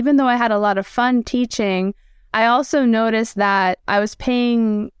benefits. And even though I had a lot of fun teaching, I also noticed that I was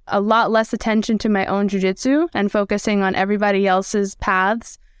paying a lot less attention to my own jiu-jitsu and focusing on everybody else's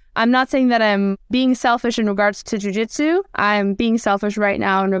paths. I'm not saying that I'm being selfish in regards to jiu-jitsu. I'm being selfish right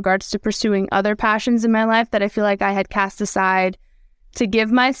now in regards to pursuing other passions in my life that I feel like I had cast aside to give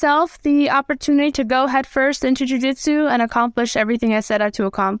myself the opportunity to go headfirst into jiu-jitsu and accomplish everything I set out to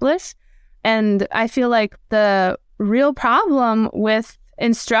accomplish. And I feel like the real problem with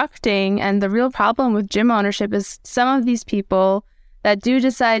instructing and the real problem with gym ownership is some of these people that do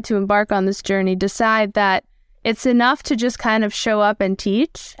decide to embark on this journey decide that it's enough to just kind of show up and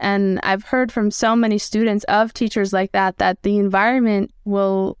teach. And I've heard from so many students of teachers like that, that the environment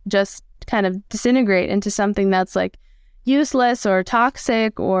will just kind of disintegrate into something that's like useless or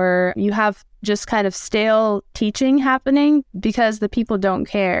toxic, or you have just kind of stale teaching happening because the people don't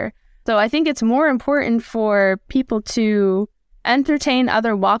care. So I think it's more important for people to entertain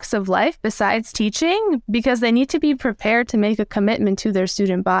other walks of life besides teaching, because they need to be prepared to make a commitment to their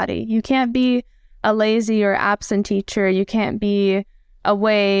student body. You can't be a lazy or absent teacher. You can't be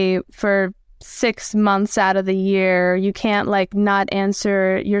away for 6 months out of the year. You can't like not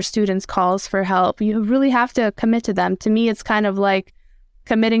answer your students' calls for help. You really have to commit to them. To me, it's kind of like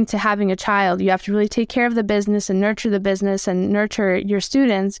committing to having a child. You have to really take care of the business and nurture your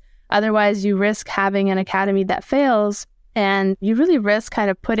students. Otherwise, you risk having an academy that fails, and you really risk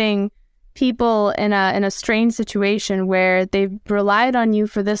kind of putting people in a strained situation where they've relied on you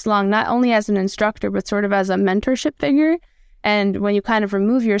for this long, not only as an instructor, but sort of as a mentorship figure. And when you kind of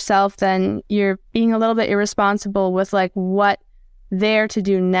remove yourself, then you're being a little bit irresponsible with like what they're to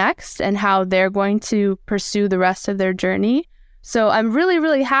do next and how they're going to pursue the rest of their journey. So I'm really,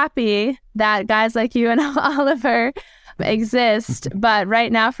 really happy that guys like you and Oliver exist. But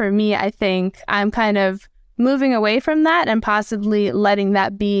right now for me, I think I'm kind of moving away from that and possibly letting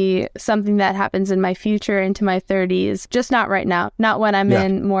that be something that happens in my future into my 30s. Just not right now. Not when I'm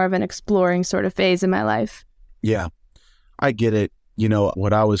in more of an exploring sort of phase in my life. Yeah, I get it. You know,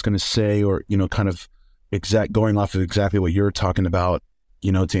 what I was going to say, or, you know, kind of going off of exactly what you're talking about,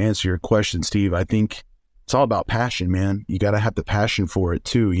 you know, to answer your question, Steve, I think it's all about passion, man. You got to have the passion for it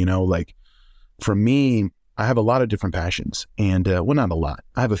too. You know, like for me, I have a lot of different passions, and well, not a lot.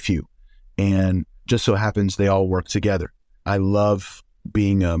 I have a few, and just so happens they all work together. I love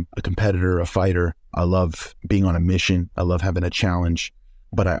being a competitor, a fighter. I love being on a mission. I love having a challenge,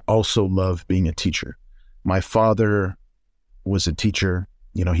 but I also love being a teacher. My father was a teacher.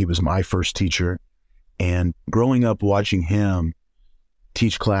 You know, he was my first teacher, and growing up watching him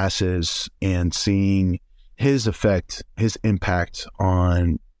teach classes and seeing his effect, his impact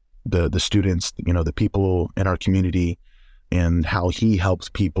on the students, you know, the people in our community, and how he helps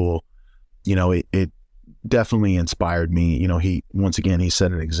people, you know, it definitely inspired me. You know, he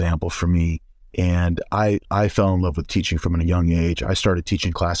set an example for me, and I fell in love with teaching from a young age. I started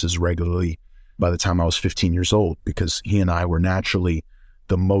teaching classes regularly by the time I was 15 years old, because he and I were naturally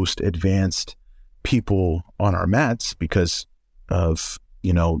the most advanced people on our mats because of,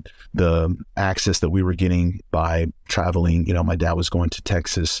 you know, the access that we were getting by traveling. You know, my dad was going to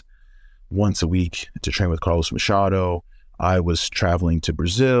Texas once a week to train with Carlos Machado. I was traveling to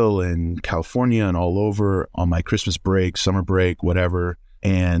Brazil and California and all over on my Christmas break, summer break, whatever.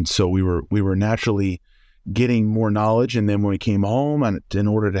 And so we were naturally getting more knowledge. And then when we came home, and in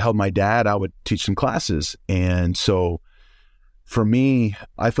order to help my dad, I would teach some classes. And so for me,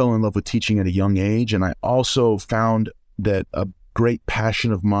 I fell in love with teaching at a young age. And I also found that a great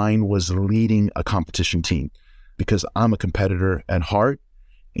passion of mine was leading a competition team, because I'm a competitor at heart.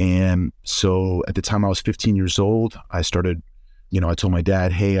 And so at the time I was 15 years old, I started, you know, I told my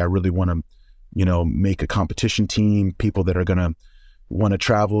dad, hey, I really want to, you know, make a competition team, people that are going to want to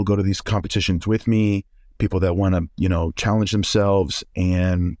travel, go to these competitions with me, people that want to, you know, challenge themselves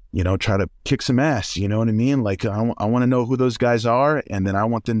and, you know, try to kick some ass, you know what I mean? Like, I want to know who those guys are, and then I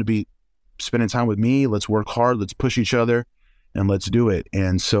want them to be spending time with me. Let's work hard, let's push each other, and let's do it.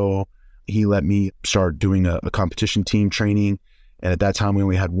 And so he let me start doing a competition team training. And at that time, we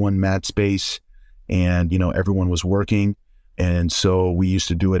only had one mat space, and, you know, everyone was working. And so we used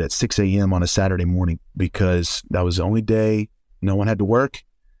to do it at 6 a.m. on a Saturday morning, because that was the only day no one had to work,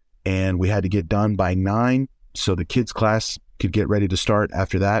 and we had to get done by 9. So the kids' class could get ready to start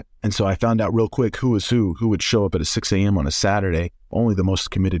after that. And so I found out real quick who would show up at 6 a.m. on a Saturday, only the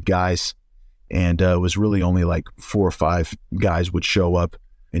most committed guys. And it was really only like 4 or 5 guys would show up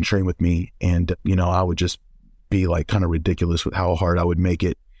and train with me. And, I would just be like kind of ridiculous with how hard I would make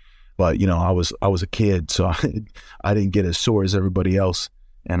it. But, I was a kid, so I didn't get as sore as everybody else.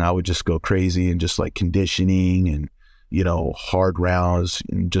 And I would just go crazy and just like conditioning and, hard rounds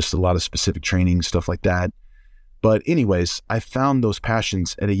and just a lot of specific training, stuff like that. But anyways, I found those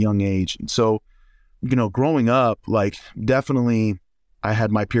passions at a young age. And so, growing up, like definitely I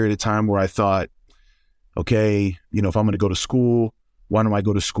had my period of time where I thought, okay, if I'm going to go to school, why don't I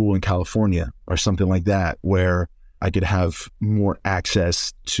go to school in California or something like that, where I could have more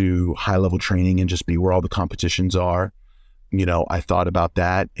access to high level training and just be where all the competitions are. I thought about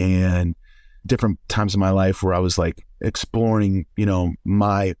that, and different times in my life where I was like exploring,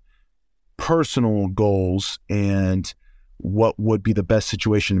 my personal goals and what would be the best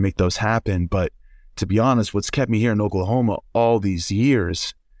situation to make those happen. But to be honest, what's kept me here in Oklahoma all these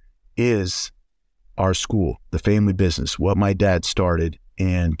years is our school, the family business, what my dad started,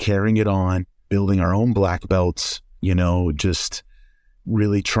 and carrying it on, building our own black belts, just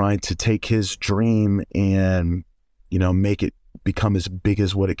really trying to take his dream and, make it become as big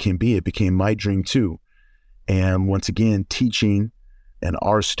as what it can be. It became my dream too. And once again, teaching and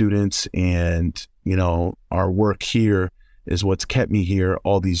our students and, our work here is what's kept me here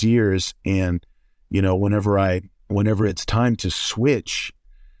all these years. And, whenever it's time to switch,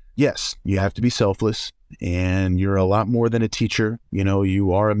 yes, you have to be selfless, and you're a lot more than a teacher.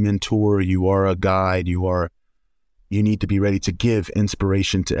 You are a mentor, you are a guide, you need to be ready to give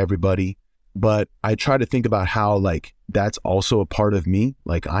inspiration to everybody. But I try to think about how like that's also a part of me.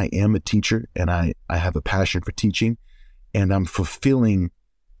 Like I am a teacher, and I have a passion for teaching, and I'm fulfilling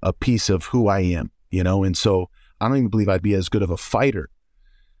a piece of who I am, and so I don't even believe I'd be as good of a fighter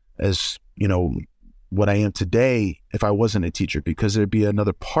as, what I am today if I wasn't a teacher, because there'd be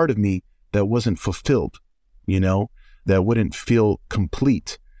another part of me that wasn't fulfilled, that wouldn't feel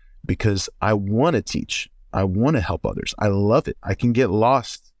complete, because I want to teach. I want to help others. I love it. I can get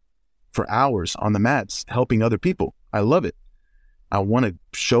lost for hours on the mats helping other people. I love it. I want to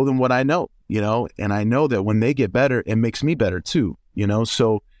show them what I know, and I know that when they get better, it makes me better too,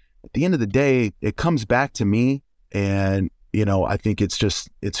 so at the end of the day, it comes back to me. And, I think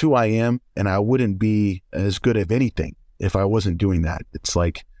it's who I am, and I wouldn't be as good at anything if I wasn't doing that. It's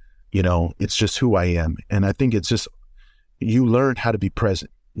like, it's just who I am. And I think it's just, you learn how to be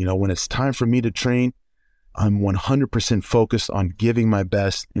present. When it's time for me to train, I'm 100% focused on giving my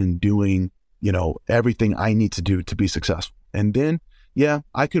best and doing, everything I need to do to be successful. And then, yeah,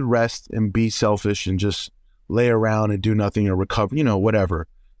 I could rest and be selfish and just lay around and do nothing or recover, whatever.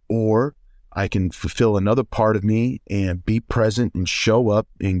 Or I can fulfill another part of me and be present and show up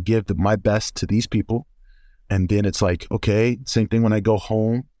and give my best to these people. And then it's like, okay, same thing when I go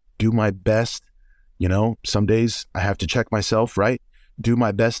home, do my best. Some days I have to check myself, right? Do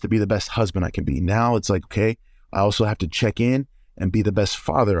my best to be the best husband I can be. Now it's like, okay, I also have to check in and be the best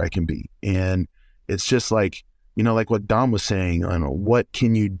father I can be. And it's just like, like what Dom was saying, I don't know, what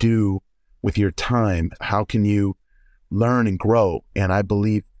can you do with your time? How can you learn and grow? And I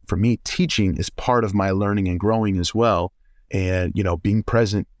believe for me, teaching is part of my learning and growing as well. And, being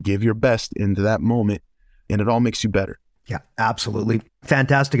present, give your best into that moment, and it all makes you better. Yeah, absolutely.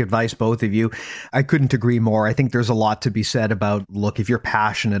 Fantastic advice, both of you. I couldn't agree more. I think there's a lot to be said about, look, if you're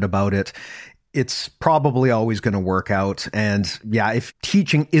passionate about it, it's probably always going to work out. And yeah, if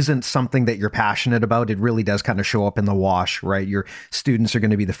teaching isn't something that you're passionate about, it really does kind of show up in the wash, right? Your students are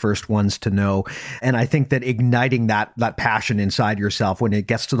going to be the first ones to know. And I think that igniting that passion inside yourself, when it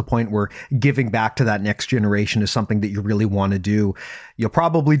gets to the point where giving back to that next generation is something that you really want to do, you'll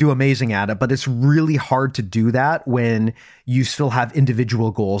probably do amazing at it. But it's really hard to do that when you still have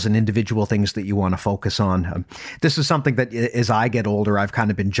individual goals and individual things that you want to focus on. This is something that as I get older, I've kind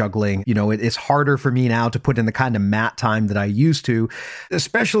of been juggling. It's harder for me now to put in the kind of mat time that I used to,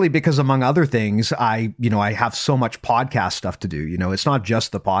 especially because, among other things, I have so much podcast stuff to do. It's not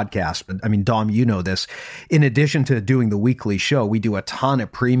just the podcast, but I mean, Dom, this. In addition to doing the weekly show, we do a ton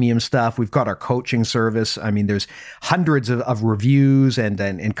of premium stuff. We've got our coaching service. I mean, there's hundreds of reviews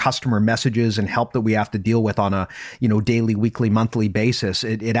and customer messages and help that we have to deal with on a, daily, weekly, monthly basis.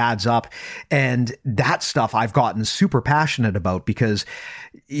 It adds up. And that stuff I've gotten super passionate about because,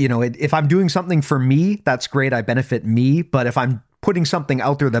 if I'm doing something for me, that's great. I benefit me. But if I'm putting something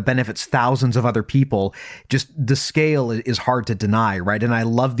out there that benefits thousands of other people, just the scale is hard to deny, right? And I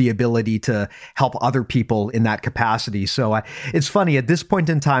love the ability to help other people in that capacity. So it's funny, at this point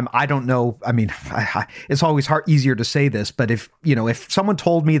in time, I don't know. I mean, it's always easier to say this, but if someone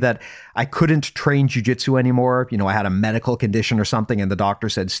told me that I couldn't train jiu-jitsu anymore, I had a medical condition or something, and the doctor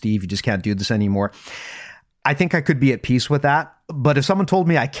said, Steve, you just can't do this anymore, I think I could be at peace with that. But if someone told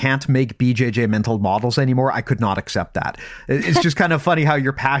me I can't make BJJ mental models anymore, I could not accept that. It's just kind of funny how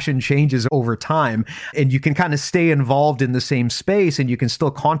your passion changes over time, and you can kind of stay involved in the same space and you can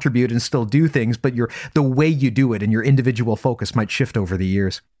still contribute and still do things, but the way you do it and your individual focus might shift over the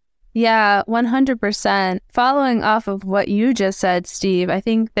years. Yeah, 100%. Following off of what you just said, Steve, I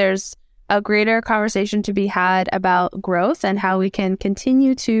think there's a greater conversation to be had about growth and how we can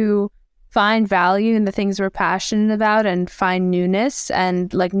continue to find value in the things we're passionate about and find newness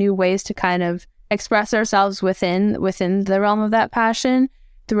and like new ways to kind of express ourselves within the realm of that passion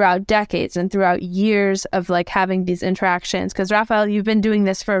throughout decades and throughout years of like having these interactions. Because Rafael, you've been doing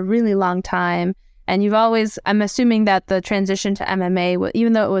this for a really long time, and you've always, I'm assuming that the transition to MMA,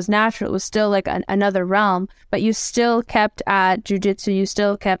 even though it was natural, it was still like another realm, but you still kept at jiu-jitsu, you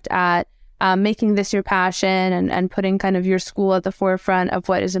still kept at making this your passion and putting kind of your school at the forefront of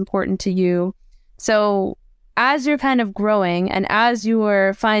what is important to you. So as you're kind of growing and as you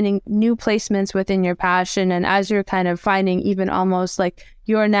are finding new placements within your passion, and as you're kind of finding even almost like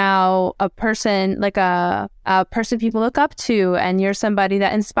you're now a person, like a person people look up to, and you're somebody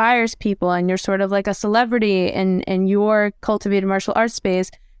that inspires people, and you're sort of like a celebrity in your cultivated martial arts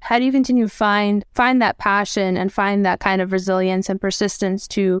space, how do you continue to find that passion and find that kind of resilience and persistence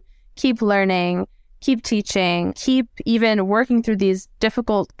to keep learning, keep teaching, keep even working through these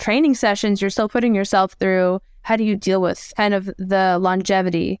difficult training sessions you're still putting yourself through? How do you deal with kind of the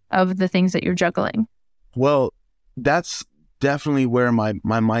longevity of the things that you're juggling? Well, that's definitely where my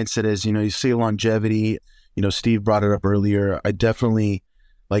mindset is. You see longevity, Steve brought it up earlier. I definitely,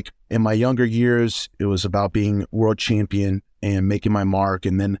 like in my younger years, it was about being world champion and making my mark.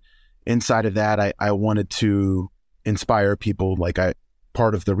 And then inside of that, I wanted to inspire people.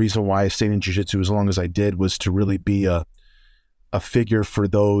 Part of the reason why I stayed in jiu-jitsu as long as I did was to really be a figure for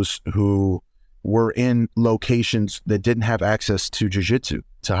those who were in locations that didn't have access to jiu-jitsu,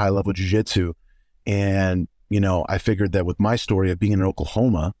 to high-level jiu-jitsu. And, I figured that with my story of being in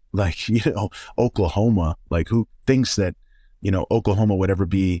Oklahoma, Oklahoma, who thinks that, Oklahoma would ever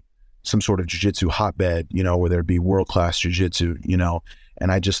be some sort of jiu-jitsu hotbed, where there'd be world-class jiu-jitsu,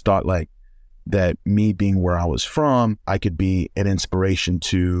 and I just thought that me being where I was from, I could be an inspiration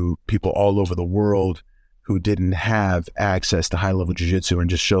to people all over the world who didn't have access to high-level jiu-jitsu, and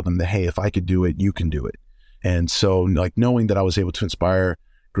just show them that, hey, if I could do it, you can do it. And so knowing that I was able to inspire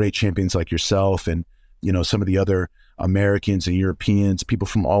great champions like yourself and, some of the other Americans and Europeans, people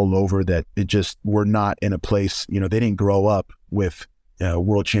from all over that it just were not in a place, they didn't grow up with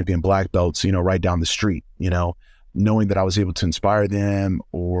world champion black belts, right down the street, knowing that I was able to inspire them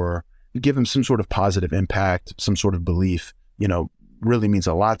or give them some sort of positive impact, some sort of belief, really means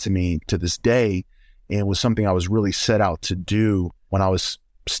a lot to me to this day. And was something I was really set out to do when I was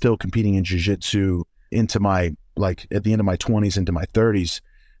still competing in jiu-jitsu into my, at the end of my 20s, into my 30s.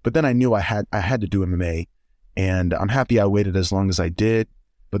 But then I knew I had to do MMA, and I'm happy I waited as long as I did.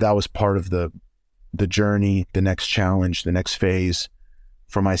 But that was part of the journey, the next challenge, the next phase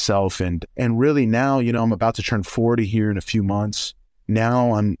for myself. And really now, I'm about to turn 40 here in a few months.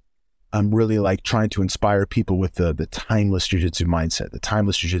 Now I'm really trying to inspire people with the timeless jiu-jitsu mindset. The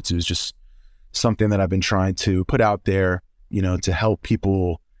timeless jiu-jitsu is just something that I've been trying to put out there, to help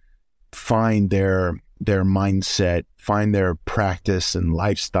people find their mindset, find their practice and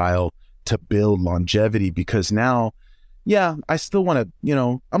lifestyle to build longevity. Because now, I still want to,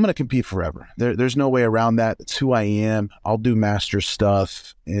 I'm going to compete forever. There's no way around that. It's who I am. I'll do master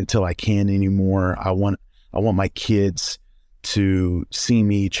stuff until I can't anymore. I want my kids to see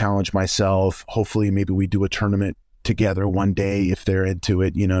me challenge myself. Hopefully, maybe we do a tournament together one day if they're into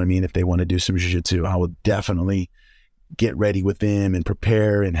it. You know what I mean? If they want to do some jiu-jitsu, I will definitely get ready with them and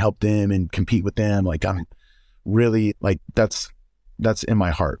prepare and help them and compete with them. I'm really that's in my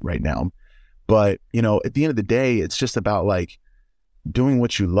heart right now. But, at the end of the day, it's just about doing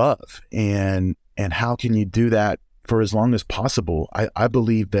what you love and how can you do that for as long as possible. I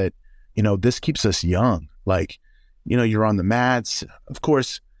believe that, this keeps us young. You're on the mats. Of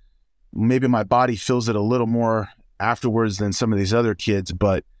course, maybe my body feels it a little more afterwards than some of these other kids,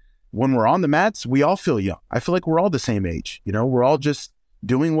 but when we're on the mats, we all feel young. I feel like we're all the same age. We're all just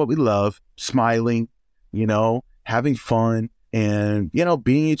doing what we love, smiling, having fun and,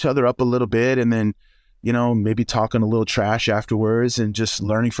 beating each other up a little bit. And then, maybe talking a little trash afterwards and just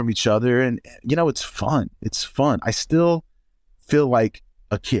learning from each other. And, it's fun. It's fun. I still feel like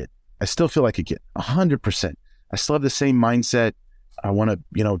a kid. 100%. I still have the same mindset. I want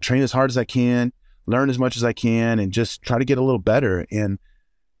to, train as hard as I can, learn as much as I can, and just try to get a little better. And,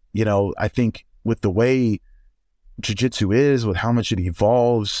 I think with the way jiu-jitsu is, with how much it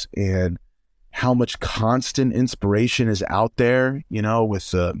evolves and how much constant inspiration is out there,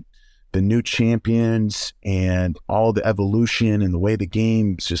 with the new champions and all the evolution and the way the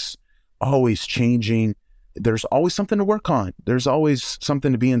game's just always changing, there's always something to work on. There's always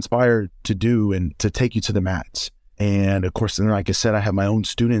something to be inspired to do and to take you to the mats. And of course, then, like I said, I have my own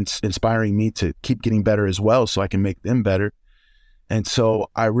students inspiring me to keep getting better as well, so I can make them better. And so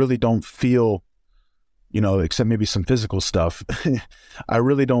I really don't feel, except maybe some physical stuff, I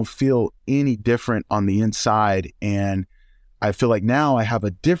really don't feel any different on the inside. And I feel like now I have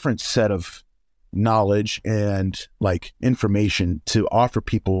a different set of knowledge and like information to offer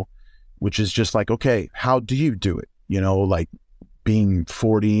people, which is just like, okay, how do you do it? Like being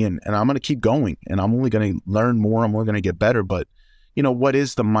 40 and I'm going to keep going, and I'm only going to learn more. I'm only going to get better. But, what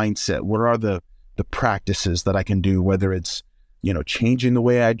is the mindset? What are the practices that I can do, whether it's, changing the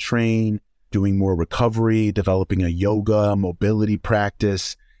way I train, doing more recovery, developing a yoga, mobility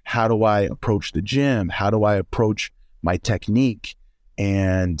practice. How do I approach the gym? How do I approach my technique?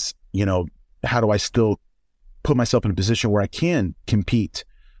 And, how do I still put myself in a position where I can compete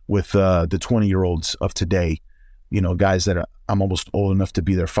with the 20-year-olds of today, guys that I'm almost old enough to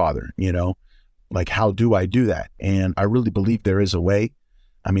be their father, like, how do I do that? And I really believe there is a way.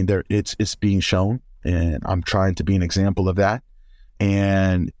 I mean, it's being shown, and I'm trying to be an example of that.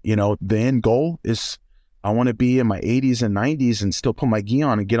 And, the end goal is I want to be in my 80s and 90s and still put my gi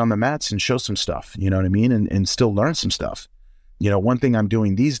on and get on the mats and show some stuff, you know what I mean? And still learn some stuff. One thing I'm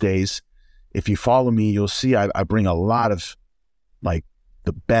doing these days, if you follow me, you'll see I bring a lot of like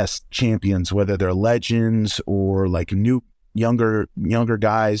the best champions, whether they're legends or like younger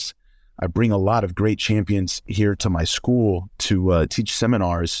guys. I bring a lot of great champions here to my school to teach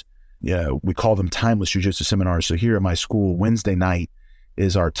seminars. Yeah, we call them timeless jiu-jitsu seminars. So here at my school, Wednesday night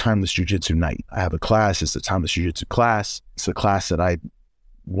is our timeless jiu-jitsu night. I have a class. It's the timeless jiu-jitsu class. It's a class that I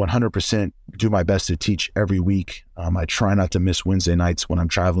 100% do my best to teach every week. I try not to miss Wednesday nights when I'm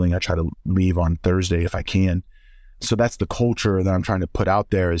traveling. I try to leave on Thursday if I can. So that's the culture that I'm trying to put out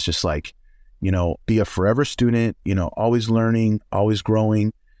there, is just like, be a forever student, always learning, always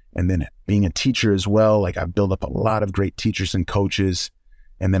growing. And then being a teacher as well. Like, I've built up a lot of great teachers and coaches.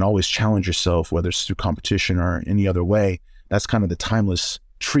 And then always challenge yourself, whether it's through competition or any other way. That's kind of the timeless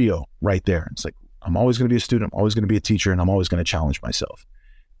trio right there. It's like, I'm always going to be a student, I'm always going to be a teacher, and I'm always going to challenge myself.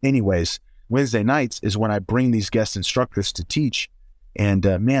 Anyways, Wednesday nights is when I bring these guest instructors to teach. And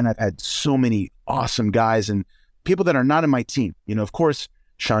man, I've had so many awesome guys and people that are not in my team. Of course,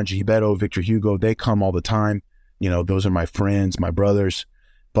 Shanji Hibeto, Victor Hugo, they come all the time. Those are my friends, my brothers.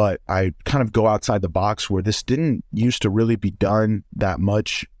 But I kind of go outside the box where this didn't used to really be done that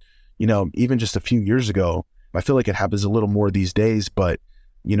much, even just a few years ago. I feel like it happens a little more these days, but,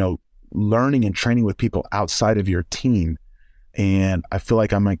 learning and training with people outside of your team. And I feel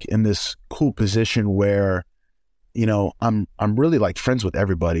like I'm like in this cool position where, I'm really like friends with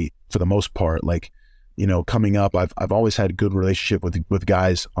everybody for the most part. Like, coming up, I've always had a good relationship with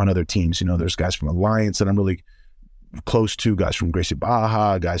guys on other teams. There's guys from Alliance that I'm really close to, guys from Gracie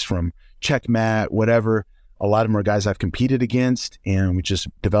Baja, guys from Checkmat, whatever. A lot of them are guys I've competed against, and we just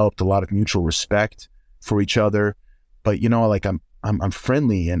developed a lot of mutual respect for each other. But like I'm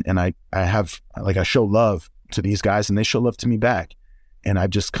friendly, and I have, like, I show love to these guys and they show love to me back. And I've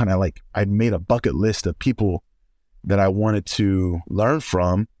just kind of like, I made a bucket list of people that I wanted to learn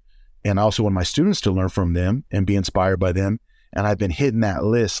from, and I also want my students to learn from them and be inspired by them. And I've been hitting that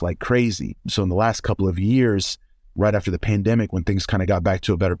list like crazy. So in the last couple of years, right after the pandemic, when things kind of got back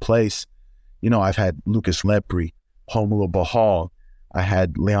to a better place, I've had Lucas Lepri, Romulo Bahal. I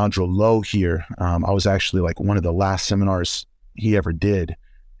had Leandro Lowe here. I was actually like one of the last seminars he ever did.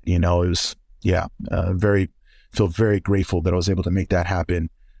 It was, feel very grateful that I was able to make that happen.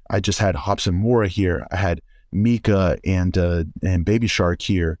 I just had Hobson Mora here. I had Mika and Baby Shark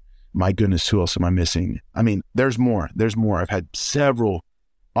here. My goodness, who else am I missing? I mean, there's more. I've had several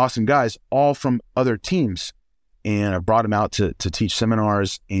awesome guys, all from other teams. And I brought them out to teach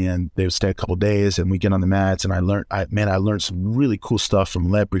seminars, and they would stay a couple of days, and we get on the mats, and I learned some really cool stuff from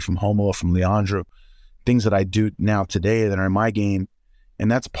Lepri, from Romulo, from Leandro, things that I do now today that are in my game. And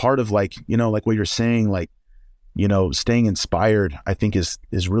that's part of like, like what you're saying, like, staying inspired, I think is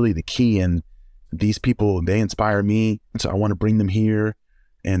really the key. And these people, they inspire me. So I want to bring them here.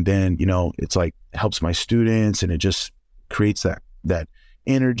 And then, it's like helps my students, and it just creates that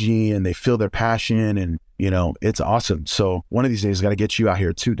energy, and they feel their passion, and, it's awesome. So one of these days I got to get you out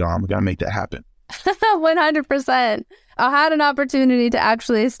here too, Dom. We got to make that happen. 100%. I had an opportunity to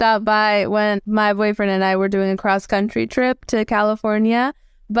actually stop by when my boyfriend and I were doing a cross-country trip to California,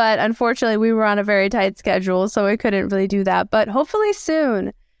 but unfortunately we were on a very tight schedule, so we couldn't really do that, but hopefully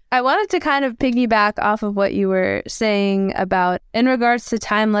soon. I wanted to kind of piggyback off of what you were saying about in regards to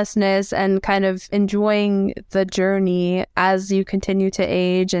timelessness and kind of enjoying the journey as you continue to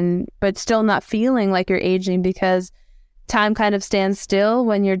age, but still not feeling like you're aging, because time kind of stands still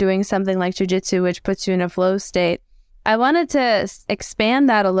when you're doing something like jiu-jitsu, which puts you in a flow state. I wanted to expand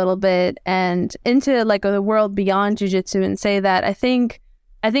that a little bit and into like the world beyond jiu-jitsu, and say that I think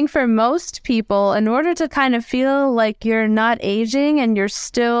for most people, in order to kind of feel like you're not aging and you're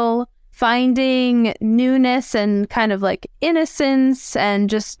still finding newness and kind of like innocence and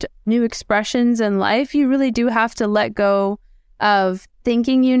just new expressions in life, you really do have to let go of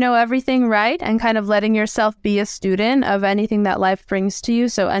thinking you know everything right, and kind of letting yourself be a student of anything that life brings to you.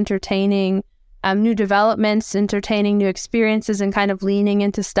 So entertaining new developments, entertaining new experiences, and kind of leaning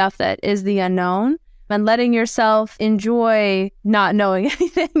into stuff that is the unknown, and letting yourself enjoy not knowing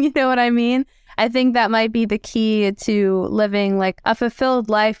anything. You know what I mean? I think that might be the key to living like a fulfilled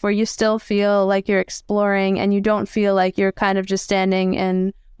life, where you still feel like you're exploring and you don't feel like you're kind of just standing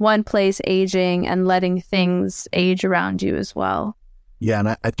in one place aging, and letting things age around you as well. Yeah, and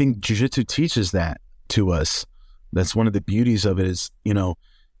I think jiu-jitsu teaches that to us. That's one of the beauties of it, is, the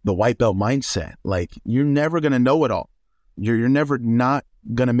white belt mindset. Like, you're never going to know it all. You're never not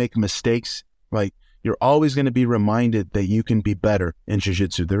going to make mistakes. Like, you're always going to be reminded that you can be better in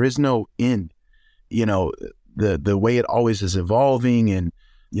jiu-jitsu. There is no end. The way it always is evolving, and,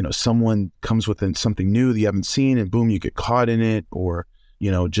 someone comes with something new that you haven't seen, and boom, you get caught in it. Or,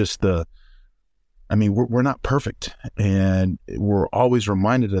 we're not perfect, and we're always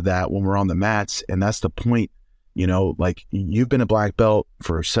reminded of that when we're on the mats. And that's the point, like, you've been a black belt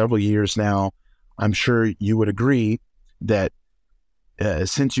for several years now. I'm sure you would agree that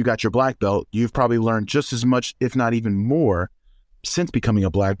since you got your black belt, you've probably learned just as much, if not even more, since becoming a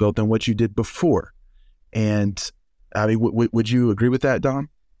black belt than what you did before. And would you agree with that, Dom?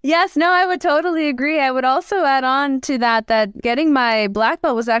 Yes, no, I would totally agree. I would also add on to that getting my black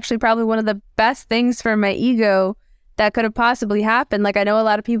belt was actually probably one of the best things for my ego that could have possibly happened. Like, I know a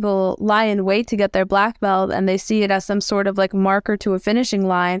lot of people lie in wait to get their black belt, and they see it as some sort of like marker to a finishing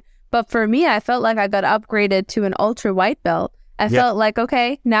line. But for me, I felt like I got upgraded to an ultra white belt. I felt like,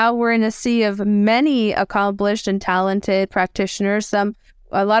 okay, now we're in a sea of many accomplished and talented practitioners, a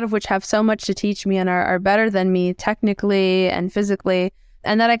lot of which have so much to teach me and are better than me technically and physically.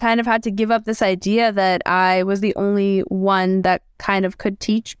 And that I kind of had to give up this idea that I was the only one that kind of could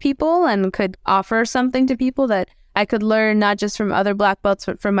teach people and could offer something to people, that I could learn not just from other black belts,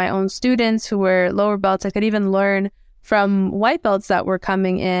 but from my own students who were lower belts. I could even learn from white belts that were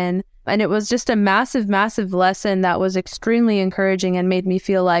coming in. And it was just a massive, massive lesson that was extremely encouraging and made me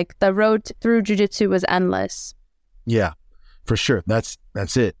feel like the road through jiu-jitsu was endless. Yeah, for sure. That's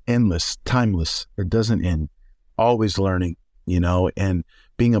it. Endless, timeless. It doesn't end. Always learning, and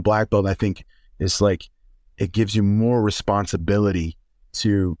being a black belt, I think, is like, it gives you more responsibility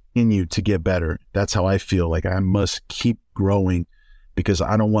to continue to get better. That's how I feel. Like, I must keep growing, because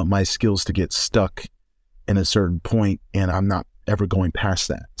I don't want my skills to get stuck in a certain point, and I'm not ever going past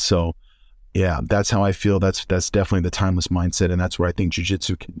that. So yeah, that's how I feel. That's definitely the timeless mindset. And that's where I think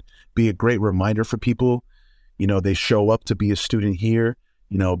jiu-jitsu can be a great reminder for people. They show up to be a student here,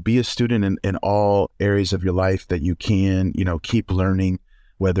 be a student in all areas of your life that you can, keep learning,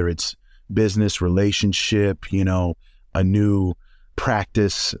 whether it's business, relationship, a new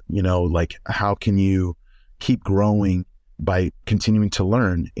practice, like, how can you keep growing by continuing to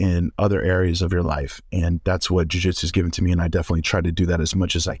learn in other areas of your life? And that's what jiu-jitsu has given to me. And I definitely try to do that as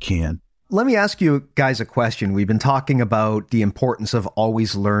much as I can. Let me ask you guys a question. We've been talking about the importance of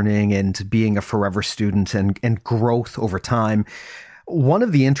always learning and being a forever student and growth over time. One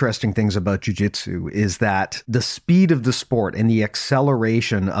of the interesting things about jiu-jitsu is that the speed of the sport and the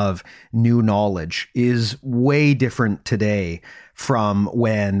acceleration of new knowledge is way different today from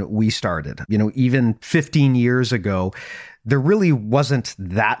when we started. Even 15 years ago, there really wasn't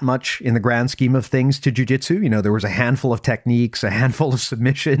that much in the grand scheme of things to jiu-jitsu. There was a handful of techniques, a handful of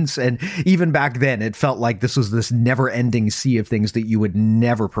submissions. And even back then, it felt like this was this never-ending sea of things that you would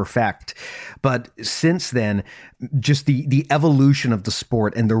never perfect. But since then, just the evolution of the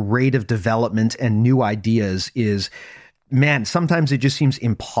sport and the rate of development and new ideas is man, sometimes it just seems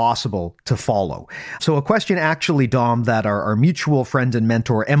impossible to follow. So a question actually, Dom, that our mutual friend and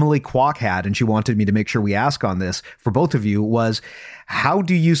mentor, Emily Kwok, had, and she wanted me to make sure we ask on this for both of you, was how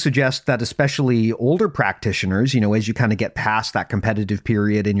do you suggest that especially older practitioners, as you kind of get past that competitive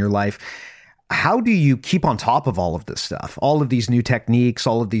period in your life, how do you keep on top of all of this stuff, all of these new techniques,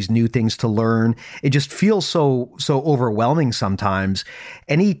 all of these new things to learn? It just feels so overwhelming sometimes.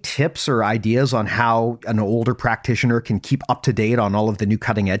 Any tips or ideas on how an older practitioner can keep up to date on all of the new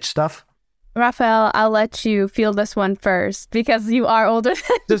cutting edge stuff? Rafael, I'll let you feel this one first because you are older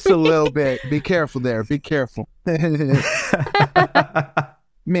than Just me. a little bit. Be careful there. Be careful.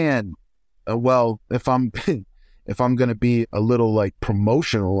 Man, well, if I'm going to be a little like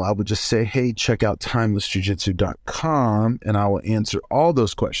promotional, I would just say, hey, check out timelessjujitsu.com and I will answer all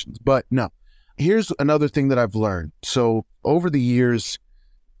those questions. But no, here's another thing that I've learned. So over the years,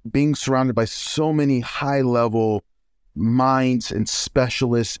 being surrounded by so many high level minds and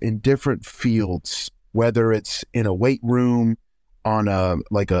specialists in different fields, whether it's in a weight room, on a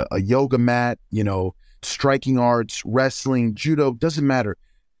yoga mat, striking arts, wrestling, judo, doesn't matter.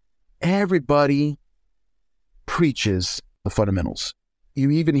 Everybody preaches the fundamentals.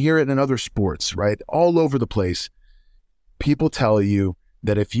 You even hear it in other sports, right? All over the place. People tell you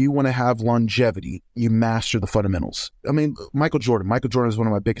that if you want to have longevity, you master the fundamentals. I mean, Michael Jordan is one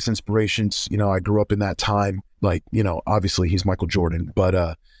of my biggest inspirations. I grew up in that time. Obviously he's Michael Jordan,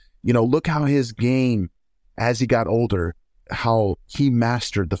 but, look how his game, as he got older, how he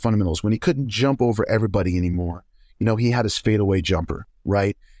mastered the fundamentals. When he couldn't jump over everybody anymore, he had his fadeaway jumper,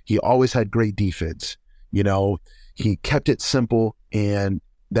 right? He always had great defense. He kept it simple, and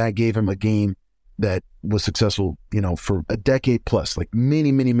that gave him a game that was successful, for a decade plus, like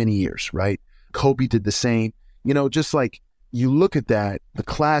many, many, many years, right? Kobe did the same. Just like you look at that, the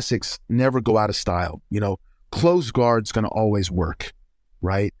classics never go out of style. Close guard's going to always work,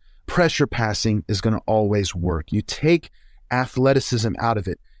 right? Pressure passing is going to always work. You take athleticism out of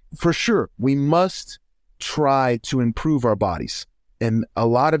it. For sure, we must try to improve our bodies. And a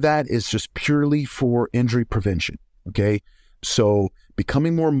lot of that is just purely for injury prevention, okay? So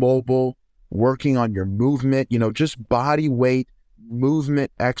becoming more mobile, working on your movement, just body weight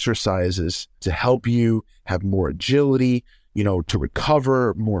movement exercises to help you have more agility, to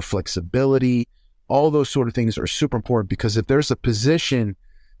recover, more flexibility. All those sort of things are super important, because if there's a position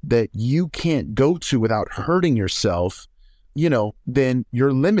that you can't go to without hurting yourself, then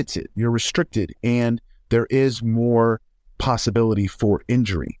you're limited, you're restricted, and there is more possibility for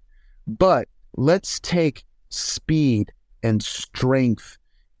injury. But let's take speed and strength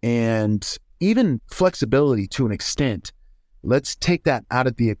and even flexibility to an extent. Let's take that out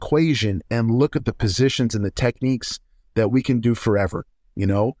of the equation and look at the positions and the techniques that we can do forever,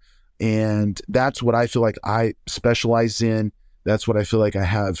 and that's what I feel like I specialize in. That's what I feel like I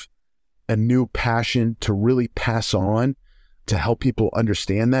have a new passion to really pass on, to help people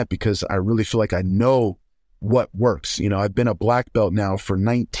understand that, because I really feel like I know what works. I've been a black belt now for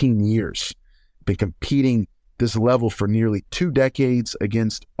 19 years, been competing this level for nearly 2 decades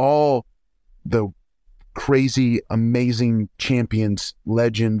against all the crazy, amazing champions,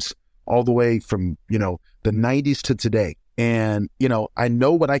 legends, all the way from, the 90s to today. And, I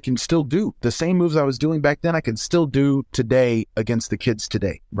know what I can still do. The same moves I was doing back then, I can still do today against the kids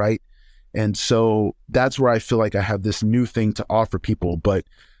today, right? And so that's where I feel like I have this new thing to offer people. But,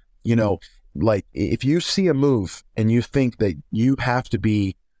 like if you see a move and you think that you have to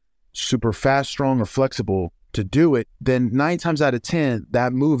be super fast, strong, or flexible to do it, then 9 times out of 10,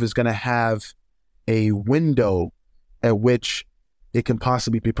 that move is going to have a window at which it can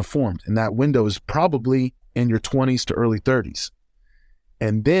possibly be performed. And that window is probably in your 20s to early 30s.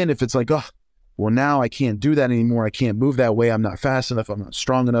 And then if it's like, oh, well, now I can't do that anymore. I can't move that way. I'm not fast enough. I'm not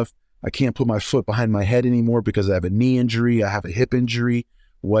strong enough. I can't put my foot behind my head anymore because I have a knee injury. I have a hip injury,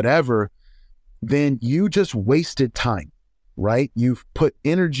 whatever. Then you just wasted time, right? You've put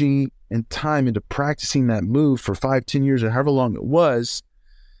energy and time into practicing that move for 5, 10 years, or however long it was.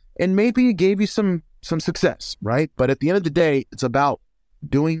 And maybe it gave you some success, right? But at the end of the day, it's about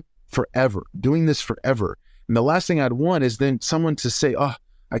doing this forever. And the last thing I'd want is then someone to say, oh,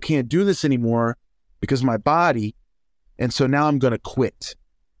 I can't do this anymore because my body. And so now I'm going to quit,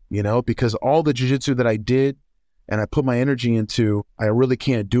 because all the jiu-jitsu that I did and I put my energy into, I really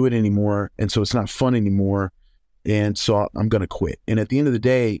can't do it anymore. And so it's not fun anymore. And so I'm going to quit. And at the end of the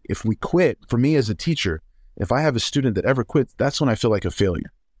day, if we quit, for me as a teacher, if I have a student that ever quits, that's when I feel like a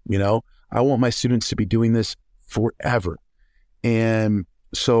failure. I want my students to be doing this forever. And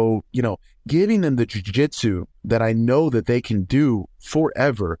so, giving them the jiu-jitsu that I know that they can do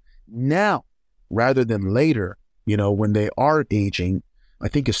forever now rather than later when they are aging, I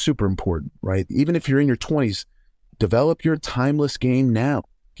think is super important, right? Even if you're in your 20s, develop your timeless game now.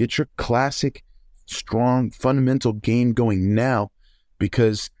 Get your classic, strong, fundamental game going now,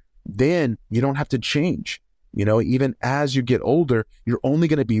 because then you don't have to change. Even as you get older, you're only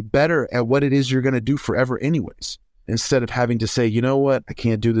going to be better at what it is you're going to do forever anyways, instead of having to say, you know what, I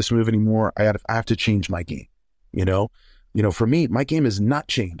can't do this move anymore. I have to change my game. For me, my game has not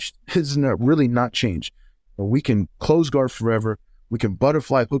changed. It's really not changed. We can close guard forever. We can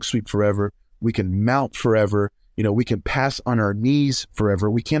butterfly hook sweep forever. We can mount forever. We can pass on our knees forever.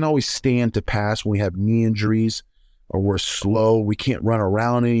 We can't always stand to pass when we have knee injuries or we're slow. We can't run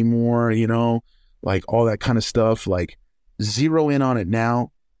around anymore, like all that kind of stuff. Like, zero in on it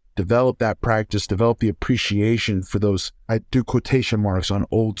now, develop that practice, develop the appreciation for those, I do quotation marks on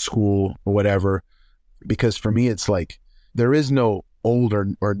old school or whatever, because for me, it's like, there is no old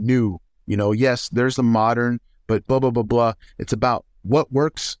or new, yes, there's the modern, but blah, blah, blah, blah. It's about what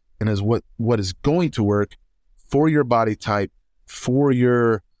works and is what is going to work for your body type, for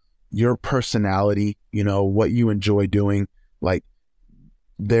your personality, what you enjoy doing. Like,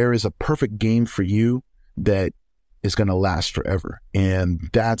 there is a perfect game for you that is going to last forever. And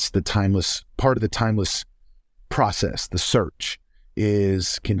that's the timeless part of the timeless process. The search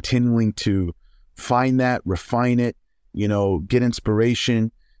is continuing to find that, refine it, get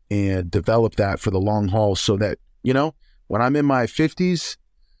inspiration and develop that for the long haul, so that, when I'm in my 50s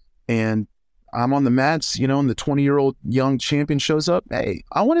and I'm on the mats, and the 20-year-old young champion shows up, hey,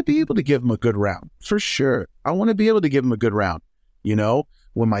 I want to be able to give him a good round, for sure. I want to be able to give him a good round.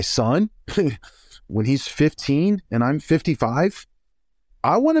 When my son, when he's 15 and I'm 55,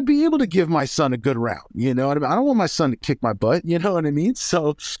 I want to be able to give my son a good round. You know what I mean? I don't want my son to kick my butt. You know what I mean?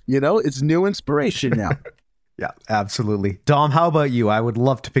 So, it's new inspiration now. Yeah, absolutely. Dom, how about you? I would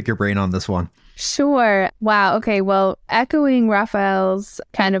love to pick your brain on this one. Sure. Wow. Okay. Well, echoing Rafael's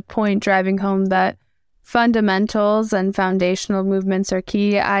kind of point, driving home that fundamentals and foundational movements are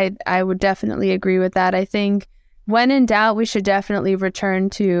key, I would definitely agree with that. I think when in doubt, we should definitely return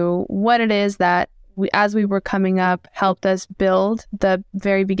to what it is that as we were coming up, helped us build the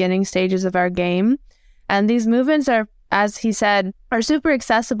very beginning stages of our game. And these movements are, as he said, are super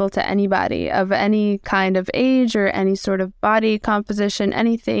accessible to anybody of any kind of age or any sort of body composition,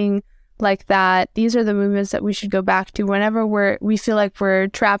 anything like that. These are the movements that we should go back to whenever we feel like we're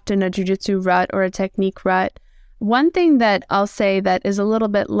trapped in a jiu-jitsu rut or a technique rut. One thing that I'll say that is a little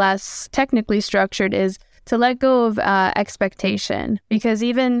bit less technically structured is to let go of expectation, because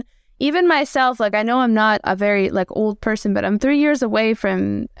even myself, like, I know I'm not a very old person, but I'm 3 years away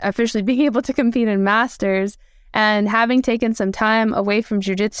from officially being able to compete in Masters, and having taken some time away from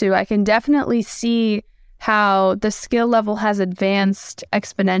jiu-jitsu, I can definitely see how the skill level has advanced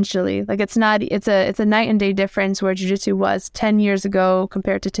exponentially. Like, it's a night and day difference where jiu-jitsu was 10 years ago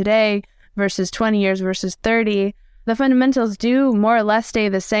compared to today versus 20 years versus 30. The fundamentals do more or less stay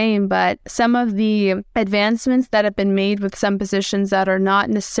the same, but some of the advancements that have been made with some positions that are not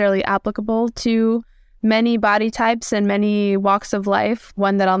necessarily applicable to many body types and many walks of life.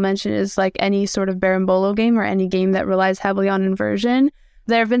 One that I'll mention is like any sort of berimbolo game or any game that relies heavily on inversion.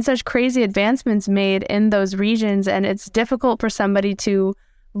 There have been such crazy advancements made in those regions, and it's difficult for somebody to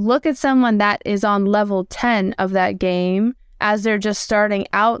look at someone that is on level 10 of that game as they're just starting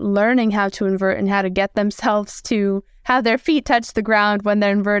out learning how to invert and how to get themselves to have their feet touch the ground when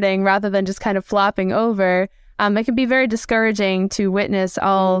they're inverting rather than just kind of flopping over. It can be very discouraging to witness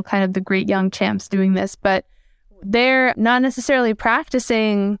all kind of the great young champs doing this, but they're not necessarily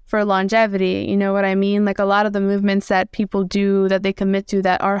practicing for longevity. You know what I mean? Like, a lot of the movements that people do that they commit to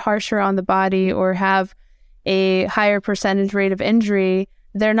that are harsher on the body or have a higher percentage rate of injury,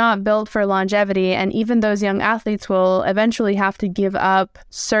 they're not built for longevity. And even those young athletes will eventually have to give up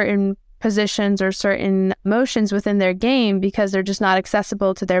certain positions or certain motions within their game because they're just not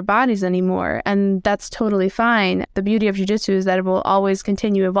accessible to their bodies anymore. And that's totally fine. The beauty of jiu-jitsu is that it will always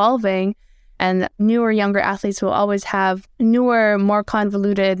continue evolving, and newer, younger athletes will always have newer, more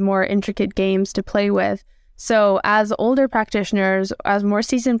convoluted, more intricate games to play with. So as older practitioners, as more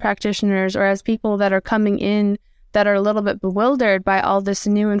seasoned practitioners, or as people that are coming in that are a little bit bewildered by all this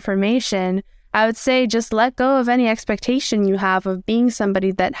new information, I would say just let go of any expectation you have of being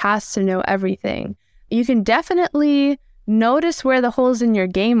somebody that has to know everything. You can definitely notice where the holes in your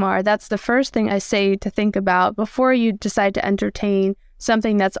game are. That's the first thing I say to think about before you decide to entertain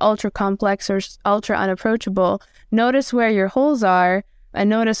something that's ultra complex or ultra unapproachable. Notice where your holes are and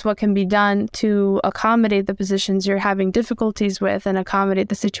notice what can be done to accommodate the positions you're having difficulties with and accommodate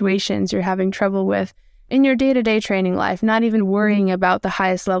the situations you're having trouble with in your day-to-day training life, not even worrying about the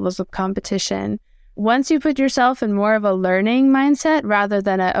highest levels of competition. once you put yourself in more of a learning mindset rather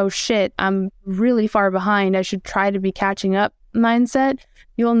than a, oh shit, I'm really far behind, I should try to be catching up mindset,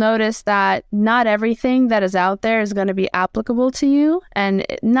 you'll notice that not everything that is out there is going to be applicable to you, and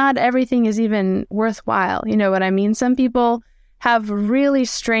not everything is even worthwhile. You know what I mean? Some people have really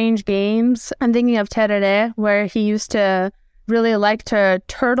strange games. I'm thinking of Terere, where he used to really like to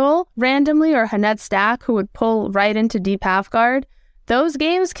turtle randomly, or Hanet Stack, who would pull right into deep half guard. Those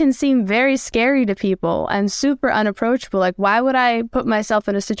games can seem very scary to people and super unapproachable. Like, why would I put myself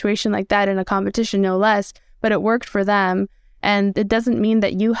in a situation like that in a competition, no less? But it worked for them. And it doesn't mean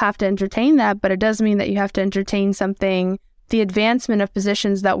that you have to entertain that, but it does mean that you have to entertain something, the advancement of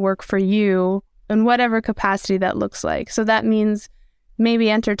positions that work for you in whatever capacity that looks like. So that means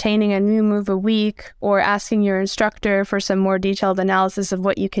maybe entertaining a new move a week, or asking your instructor for some more detailed analysis of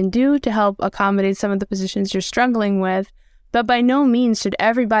what you can do to help accommodate some of the positions you're struggling with. But by no means should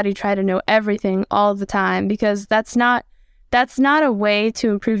everybody try to know everything all the time, because that's not a way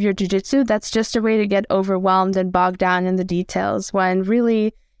to improve your jiu-jitsu. That's just a way to get overwhelmed and bogged down in the details, when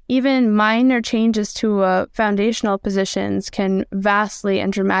really even minor changes to foundational positions can vastly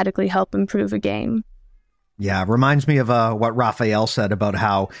and dramatically help improve a game. Yeah, it reminds me of what Rafael said about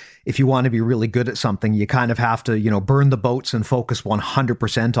how if you want to be really good at something, you kind of have to, burn the boats and focus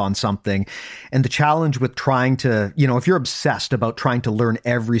 100% on something. And the challenge with trying to, if you're obsessed about trying to learn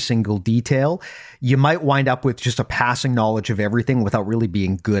every single detail, you might wind up with just a passing knowledge of everything without really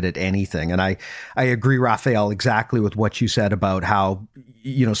being good at anything. And I agree, Rafael, exactly with what you said about how,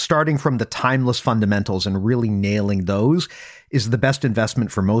 starting from the timeless fundamentals and really nailing those is the best investment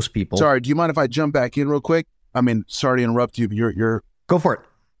for most people. Sorry, do you mind if I jump back in real quick? I mean, sorry to interrupt you, but you're go for it.